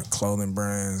 different clothing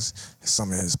brands,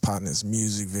 some of his partners'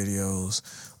 music videos,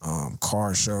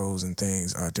 car shows and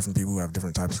things, different people who have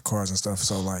different types of cars and stuff.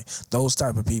 So, like, those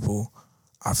type of people,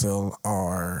 I feel,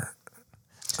 are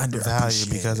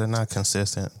underappreciated because they're not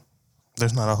consistent.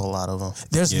 There's not a whole lot of them.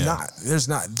 There's not. That's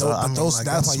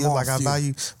why I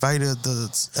value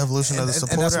the evolution of the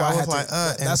supporter. I was like,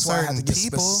 that's why I had to get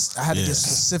I had to get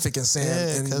specific and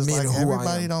saying, and me, like, who everybody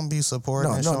I am. don't be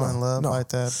supporting and showing love like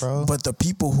that, bro. But the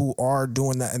people who are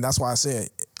doing that, and that's why I said,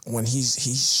 when he's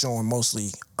showing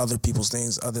mostly other people's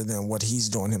things other than what he's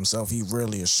doing himself, he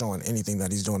rarely is showing anything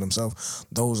that he's doing himself.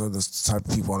 Those are the type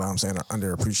of people that I'm saying are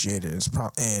underappreciated.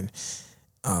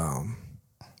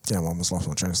 Damn, I almost lost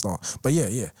my train of thought. But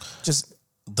yeah, just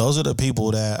those are the people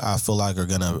that I feel like are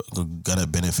gonna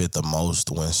benefit the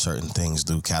most when certain things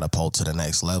do catapult to the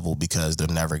next level, because they're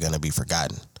never gonna be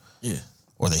forgotten. Yeah,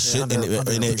 or they should,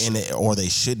 or they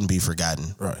shouldn't be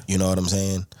forgotten. Right. You know what I'm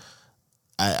saying?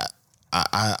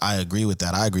 I agree with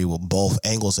that. I agree with both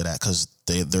angles of that, because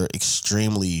they're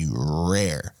extremely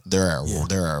rare. They're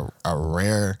a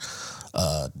rare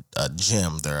a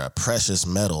gem. They're a precious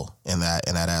metal in that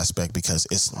aspect, because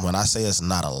it's, when I say it's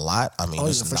not a lot, I mean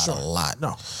it's not a lot.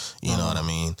 No, you know what I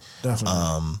mean?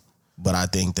 Definitely. But I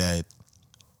think that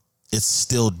it's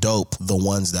still dope. The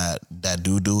ones that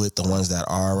do it, the ones that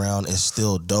are around, it's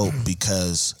still dope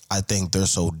because I think they're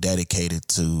so dedicated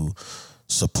to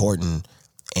supporting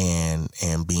and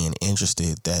being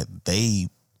interested that they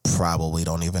probably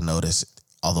don't even notice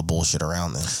all the bullshit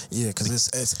around them. Yeah, because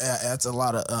it's a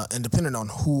lot of and depending on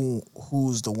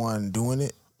who's the one doing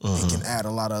it, it can add a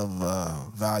lot of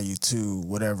value to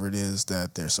whatever it is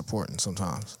that they're supporting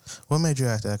sometimes. What made you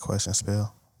ask that question,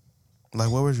 Spill?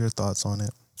 Like, what was your thoughts on it?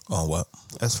 On what?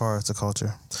 As far as the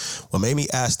culture. What made me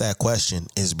ask that question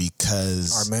is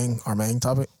because our main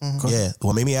topic. Yeah,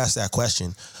 what made me ask that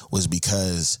question was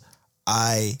because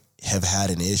I have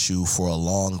had an issue for a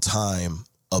long time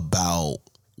about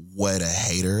what a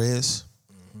hater is.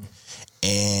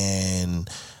 And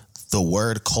the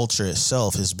word culture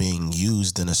itself is being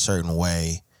used in a certain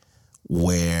way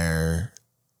where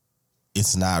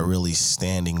it's not really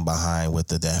standing behind what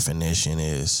the definition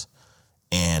is.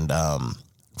 And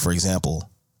for example,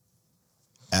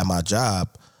 at my job,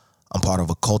 I'm part of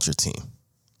a culture team,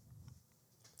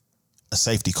 a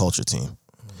safety culture team.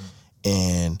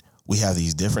 And we have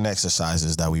these different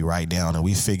exercises that we write down, and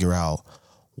we figure out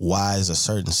why is a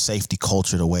certain safety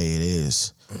culture the way it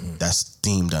is that's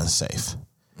deemed unsafe.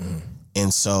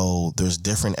 And so there's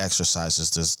different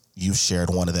exercises. You shared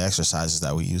one of the exercises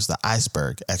that we use, the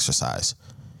iceberg exercise.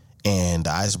 And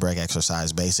the iceberg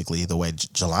exercise, basically the way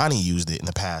Jelani used it in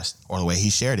the past, or the way he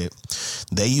shared it,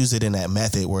 they use it in that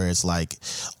method where it's like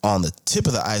on the tip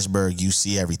of the iceberg, you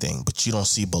see everything, but you don't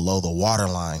see below the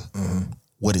waterline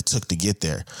what it took to get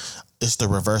there. It's the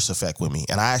reverse effect with me.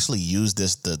 And I actually use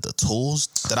this, the tools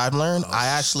that I've learned, I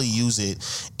actually use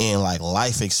it in like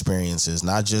life experiences,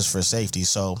 not just for safety.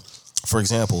 So, for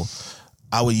example,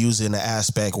 I would use it in the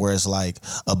aspect where it's like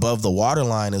above the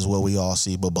waterline is what we all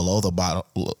see, but below the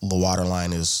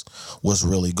waterline is what's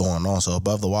really going on. So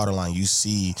above the waterline, you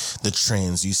see the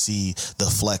trends, you see the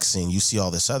flexing, you see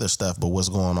all this other stuff, but what's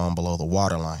going on below the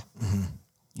waterline?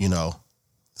 You know?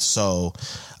 So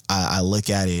I look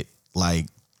at it like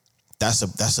that's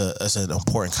an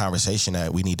important conversation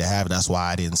that we need to have. That's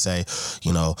why I didn't say,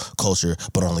 culture,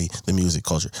 but only the music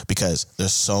culture, because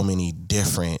there's so many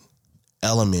different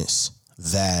elements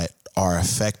that are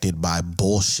affected by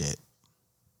bullshit.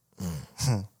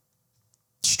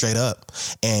 Straight up.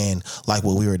 And like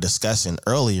what we were discussing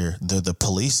earlier, the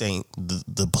police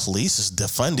the police is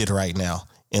defunded right now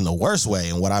in the worst way.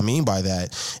 And what I mean by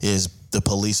that is the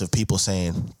police of people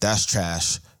saying, that's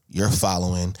trash, you're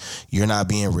following, you're not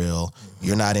being real,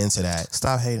 you're not into that.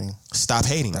 Stop hating.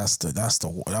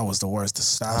 That was the worst.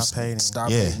 Stop hating.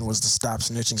 Hating was the stop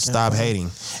snitching. Stop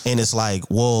hating. And it's like,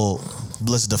 well,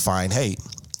 let's define hate.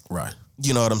 Right.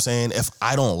 You know what I'm saying? If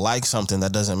I don't like something,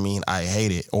 that doesn't mean I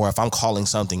hate it. Or if I'm calling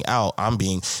something out, I'm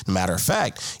being, matter of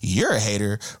fact, you're a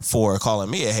hater for calling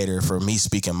me a hater for me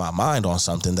speaking my mind on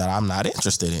something that I'm not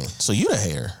interested in. So you the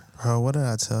hater. Bro, what did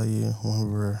I tell you when we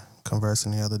were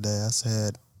conversing the other day? I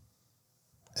said,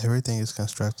 everything is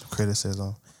constructive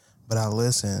criticism, but I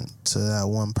listen to that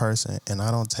one person and I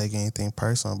don't take anything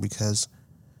personal because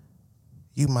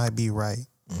you might be right.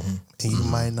 Mm-hmm. And you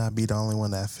might not be the only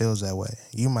one that feels that way.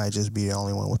 You might just be the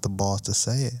only one with the balls to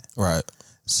say it. Right.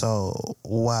 So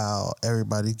while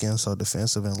everybody's getting so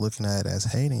defensive and looking at it as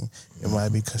hating, it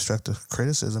might be constructive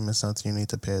criticism and something you need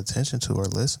to pay attention to or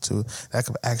listen to that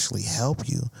could actually help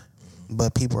you.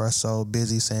 But people are so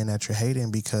busy saying that you're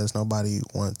hating because nobody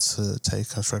wants to take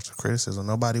constructive criticism.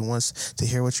 Nobody wants to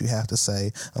hear what you have to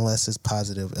say unless it's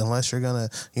positive. Unless you're going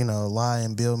to, lie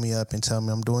and build me up and tell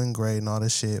me I'm doing great and all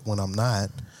this shit when I'm not.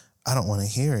 I don't want to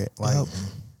hear it. Like,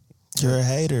 you're a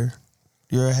hater.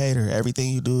 You're a hater.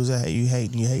 Everything you do is that you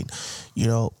hate and you hate.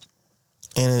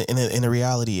 And the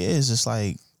reality is, it's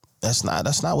like that's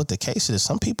not what the case is.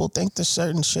 Some people think that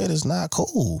certain shit is not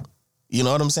cool. You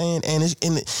know what I'm saying?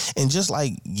 And just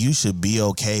like you should be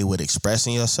okay with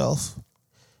expressing yourself,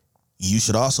 you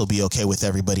should also be okay with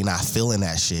everybody not feeling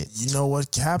that shit. You know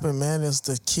what happened, man, is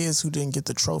the kids who didn't get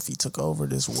the trophy took over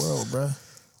this world, bro.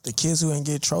 The kids who didn't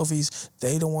get trophies,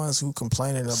 they the ones who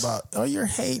complaining about, oh, you're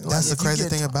hating. That's the crazy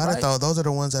thing about it, though. Those are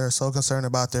the ones that are so concerned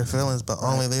about their feelings, but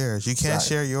only theirs. You can't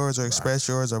share yours or express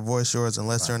yours or voice yours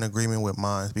unless they're in agreement with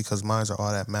mine, because mines are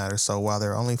all that matters. So while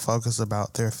they're only focused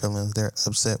about their feelings, they're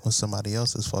upset when somebody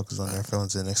else is focused on their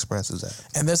feelings and expresses that.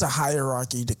 And there's a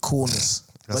hierarchy to coolness.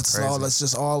 Let's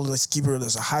keep it.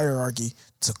 There's a hierarchy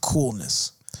to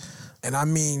coolness. And I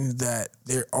mean that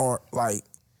there are, like,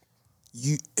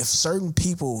 if certain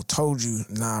people told you,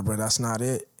 nah, bro, that's not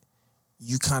it,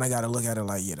 you kind of got to look at it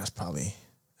like, yeah, it's probably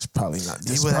not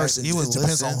this person. It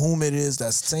depends on whom it is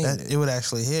that's saying it. It would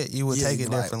actually hit. You would take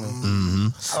it differently.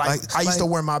 I used to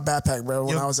wear my backpack, bro,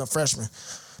 when I was a freshman.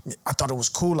 I thought it was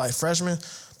cool, like freshman,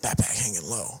 backpack hanging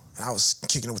low. And I was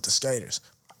kicking it with the skaters.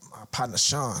 My partner,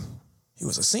 Sean, he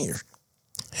was a senior.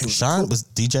 Sean was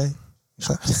DJ?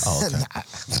 Oh, okay.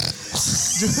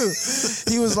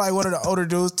 Dude, he was like one of the older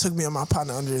dudes, took me and my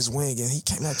partner under his wing, and he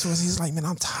came up to us. He's like, man,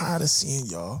 I'm tired of seeing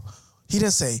y'all. He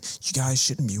didn't say, you guys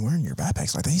shouldn't be wearing your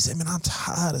backpacks like that. He said, man, I'm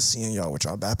tired of seeing y'all with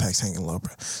y'all backpacks hanging low,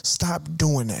 bro. Stop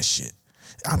doing that shit.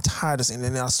 I'm tired of seeing it.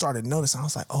 And then I started noticing. I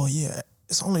was like, oh, yeah,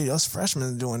 it's only us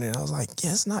freshmen doing it. I was like,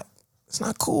 yeah, it's not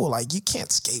cool. Like, you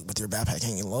can't skate with your backpack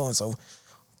hanging low. And so,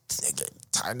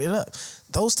 tighten it up.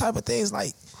 Those type of things,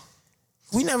 like,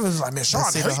 we never was like, man, Sean,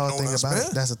 the whole thing about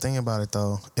it. That's the thing about it,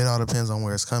 though. It all depends on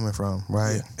where it's coming from,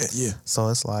 right? Yeah. So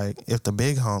it's like, if the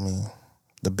big homie,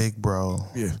 the big bro,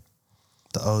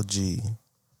 the OG,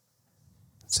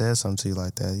 says something to you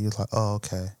like that, you're like, oh,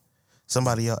 okay.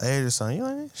 Somebody your age or something,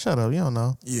 you're like, shut up, you don't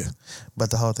know. Yeah.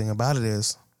 But the whole thing about it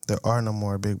is, there are no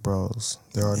more big bros.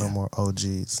 There are no more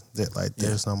OGs.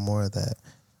 There's no more of that.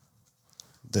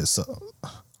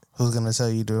 Who's going to tell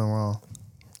you doing wrong?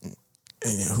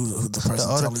 And who the person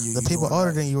telling you? The people older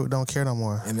right. than you don't care no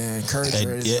more. And then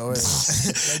encouragers, they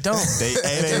don't.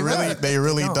 They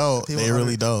really don't. They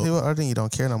really don't. People older than you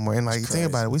don't care no more. And like, think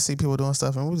about it. We see people doing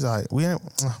stuff, and we like, I'm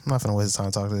not gonna waste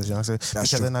time talking to this youngster because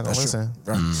they're not gonna listen.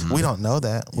 Right. Mm-hmm. We don't know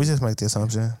that. We just make the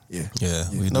assumption. Yeah.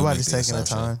 Nobody's taking the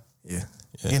time. Yeah.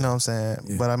 You know what I'm saying?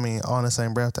 Yeah. But I mean, all in the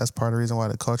same breath, that's part of the reason why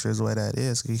the culture is the way that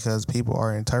is, because people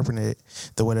are interpreting it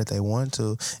the way that they want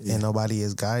to, and nobody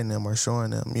is guiding them or showing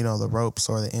them, the ropes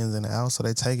or the ins and the outs. So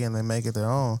they take it and they make it their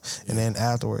own. And then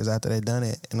afterwards, after they've done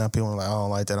it, and now people are like, I don't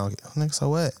like that. Nigga, so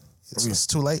what? It's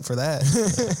too late for that.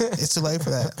 It's too late for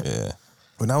that. Yeah.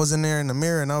 When I was in there in the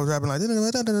mirror and I was rapping like,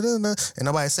 and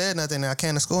nobody said nothing, and I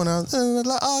came to school and I was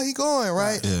like, oh, he going,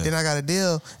 right? Yeah. Then I got a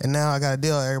deal, and now I got a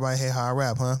deal. Everybody hate how I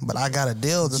rap, huh? But I got a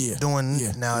deal doing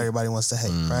now everybody wants to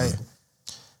hate, right?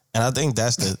 And I think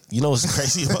that's what's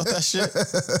crazy about that shit?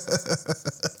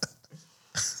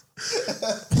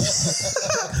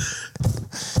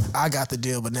 I got the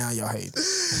deal, but now y'all hate.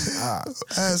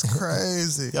 That's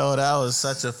crazy. Yo, that was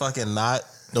such a fucking knot,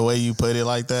 the way you put it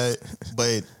like that.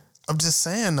 But I'm just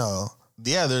saying, though.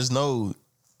 Yeah, there's no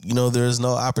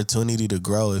opportunity to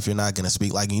grow if you're not going to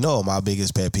speak. Like, my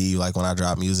biggest pet peeve, like when I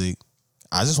drop music,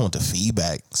 I just want the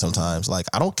feedback sometimes. Like,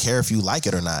 I don't care if you like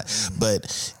it or not,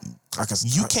 but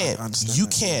you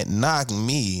can't knock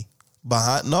me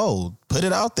behind. No, put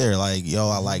it out there. Like, yo,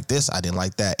 I like this, I didn't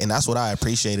like that. And that's what I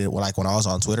appreciated. Like when I was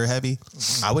on Twitter heavy,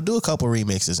 I would do a couple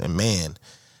remixes, and man,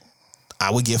 I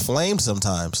would get flamed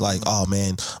sometimes. Like, oh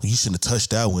man, you shouldn't have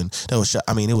touched that one. That was,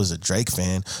 it was a Drake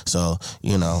fan, so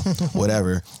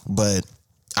whatever. But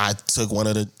I took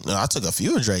I took a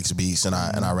few of Drake's beats and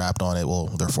I rapped on it. Well,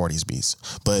 they're 40s beats,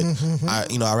 but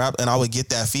I rapped and I would get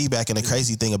that feedback. And the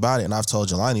crazy thing about it, and I've told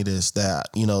Jelani this, that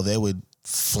they would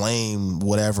flame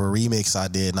whatever remix I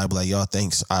did, and I'd be like, "Yo,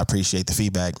 thanks, I appreciate the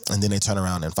feedback," and then they turn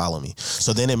around and follow me.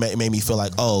 So then it made me feel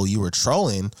like, oh, you were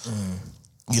trolling.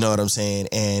 You know what I'm saying?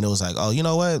 And it was like, oh, you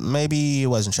know what? Maybe it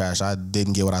wasn't trash. I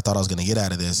didn't get what I thought I was going to get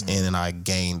out of this. And then I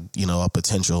gained, a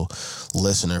potential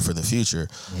listener for the future.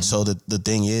 So the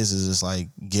thing is it's like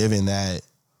giving that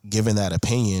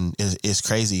opinion is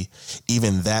crazy.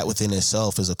 Even that within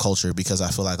itself is a culture, because I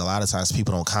feel like a lot of times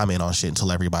people don't comment on shit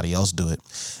until everybody else do it.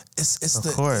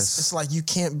 It's like you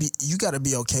got to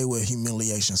be okay with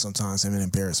humiliation sometimes and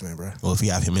embarrassment, bro. Well, if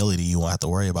you have humility, you won't have to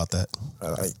worry about that.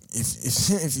 Like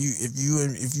if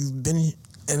you've been,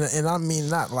 and I mean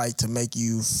not like to make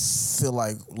you feel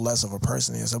like less of a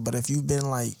person and stuff, but if you've been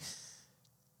like,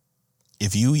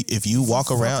 if you walk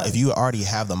around, if you already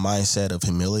have the mindset of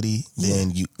humility,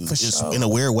 then in a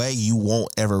weird way, you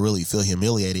won't ever really feel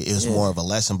humiliated. It's more of a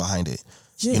lesson behind it.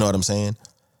 Yeah. You know what I'm saying?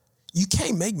 You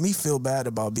can't make me feel bad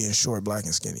about being short, black,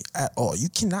 and skinny at all. You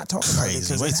cannot talk about it.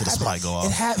 Crazy. Wait till this mic go off.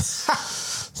 It happened. That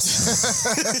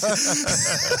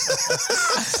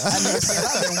nigga said,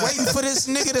 I've been waiting for this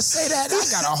nigga to say that. I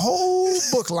got a whole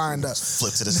book lined up.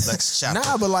 Flip to this next chapter.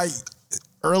 Nah, but like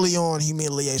early on,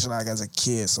 humiliation, like as a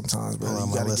kid sometimes, bro.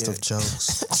 You got a list of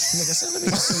jokes. Nigga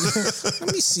said,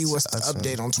 let me see what's the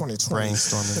update on 2020.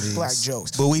 Brainstorming black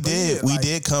jokes. But we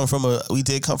did come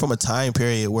from a time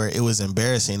period where it was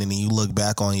embarrassing, and then you look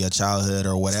back on your childhood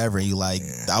or whatever, and you like,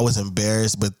 I was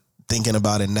embarrassed, but thinking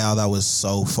about it now, that was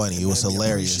so funny. It was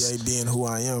hilarious. Appreciate being who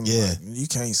I am. Yeah, like, you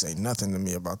can't say nothing to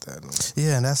me about that. No.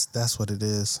 Yeah, and that's what it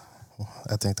is.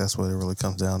 I think that's what it really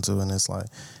comes down to, and it's like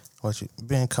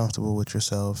being comfortable with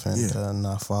yourself and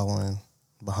not following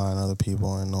behind other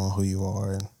people and knowing who you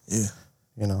are, and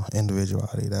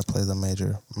individuality, that plays a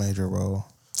major role.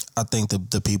 I think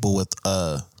the people with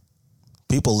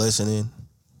people listening,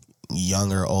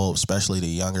 young or old, especially the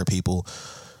younger people,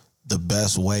 the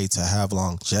best way to have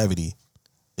longevity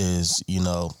is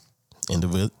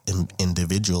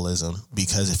individualism.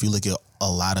 Because if you look at a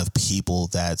lot of people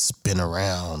that's been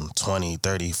around 20,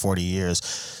 30, 40 years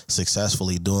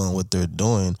successfully doing what they're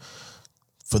doing,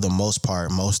 for the most part,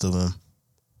 most of them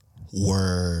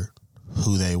were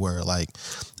who they were. Like,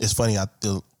 it's funny,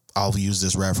 I'll use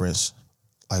this reference,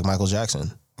 like Michael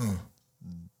Jackson.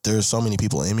 There's so many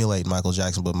people emulate Michael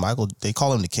Jackson, but they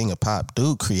call him the king of pop.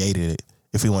 Dude created it,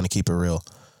 if we want to keep it real.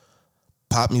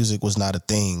 Pop music was not a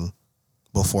thing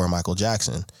before Michael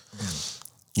Jackson.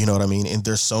 You know what I mean? And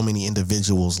there's so many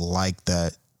individuals like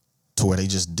that, to where they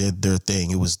just did their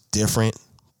thing. It was different,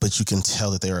 but you can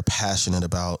tell that they were passionate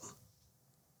about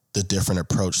the different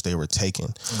approach they were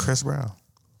taking. Chris Brown.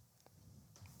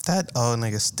 That old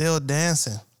nigga still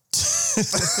dancing.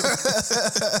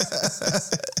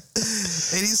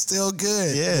 And he's still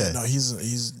good. Yeah. No, he's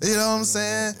you know what I'm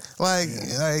saying? Like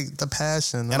the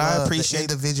passion. And I appreciate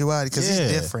the individuality, because he's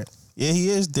different. Yeah, he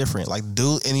is different. Like,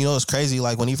 dude, and it's crazy.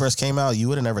 Like, when he first came out, you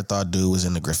would have never thought dude was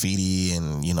into graffiti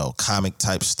and, comic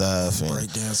type stuff and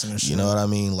breakdancing and shit. You know what I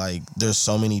mean? Like, there's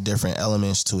so many different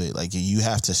elements to it. Like, you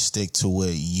have to stick to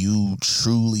what you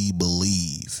truly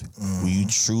believe, who you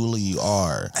truly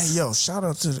are. Hey, yo, shout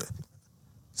out to the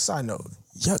side note.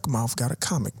 Yuck Mouth got a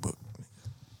comic book.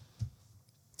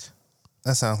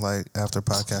 That sounds like after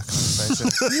podcast conversation.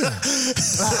 He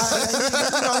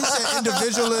said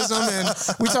individualism, and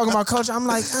we talking about culture. I'm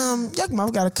like, Yuck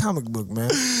Mouth got a comic book, man.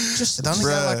 Just don't he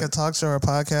got like a talk show or a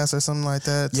podcast or something like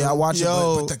that? Yeah, I watch it.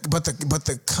 But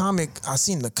the comic, I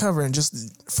seen the cover, and just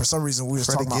for some reason we was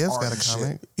Freddie talking Gibbs about art got a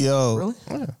comic. Shit. Yo, really?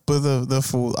 Yeah. But the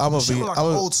fool, I'm an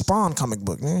old Spawn comic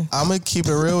book, man. I'm gonna keep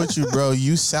it real with you, bro.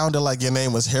 You sounded like your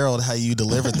name was Harold. How you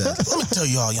delivered that? Let me tell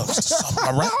y'all, youngsters, something.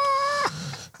 All right.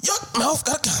 Yuck Mouth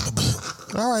got a comic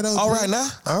book. All right, OG. All right now.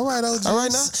 All right, OG. All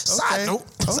right now. Side note.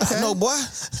 Side note, boy.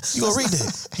 You gonna read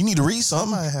that? You need to read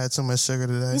something. I had too much sugar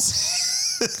today.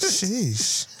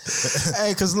 Sheesh.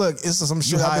 Hey, cause look, it's some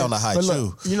shit. You high on the high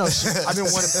chew. I've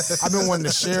been wanting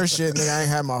to share shit, nigga. I ain't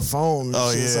had my phone.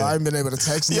 So I ain't been able to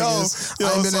text niggas. So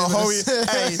homie,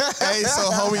 so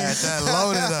homie had that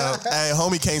loaded up. Hey,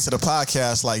 homie came to the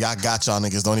podcast like, I got y'all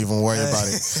niggas. Don't even worry about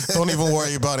it. Don't even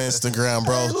worry about Instagram,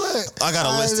 bro. Hey, look, I got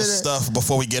a list of stuff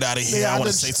before we get out of here. I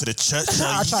want to say to the chat.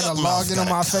 I tried to log in on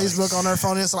my Facebook on their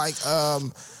phone. It's like,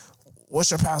 what's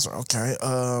your password? Okay.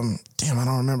 Damn, I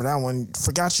don't remember that one.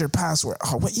 Forgot your password.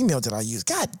 Oh, what email did I use?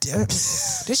 God damn it.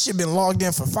 This shit been logged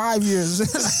in for 5 years.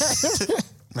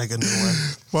 Make a new one.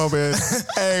 My man.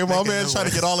 Hey, my man trying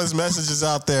to get all his messages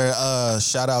out there.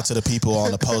 Shout out to the people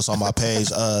on the post on my page.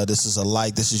 This is a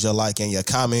like. This is your like and your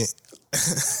comment.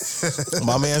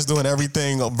 My man's doing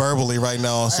everything verbally right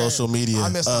now on social media.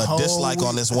 Dislike week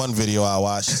on this one video I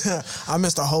watched. I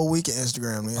missed a whole week of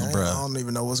Instagram, man. I don't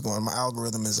even know what's going on. My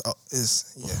algorithm is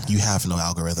yeah. You have no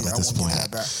algorithm at this point.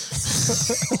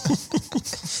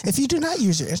 If you do not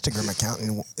use your Instagram account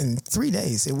in 3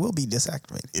 days, it will be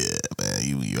deactivated. Yeah, man,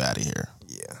 you out of here.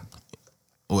 Yeah.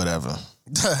 Whatever.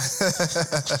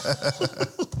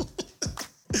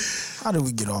 How did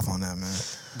we get off on that, man?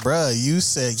 Bruh, you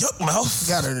said, yuck mouth.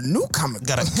 Got a new comic.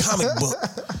 Got a comic book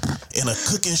in a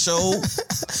cooking show.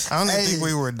 I don't even think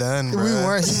we were done, bro. We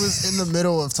weren't. He was in the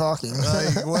middle of talking.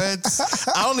 Like, what?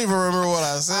 I don't even remember what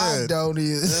I said. I don't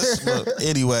either.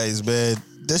 Anyways, man,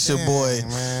 this your boy,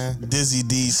 man. Dizzy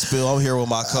D Spill. I'm here with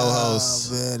my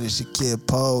co-host. Oh, man, it's your kid,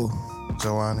 Poe.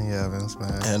 Joanne Evans,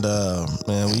 man. And,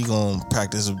 man, we gonna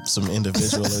practice some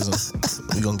individualism.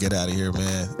 We gonna get out of here,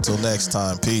 man. Till next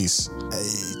time, peace.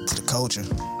 Hey, to the culture.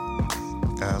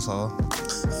 Asshole.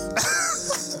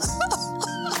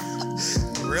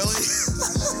 Really?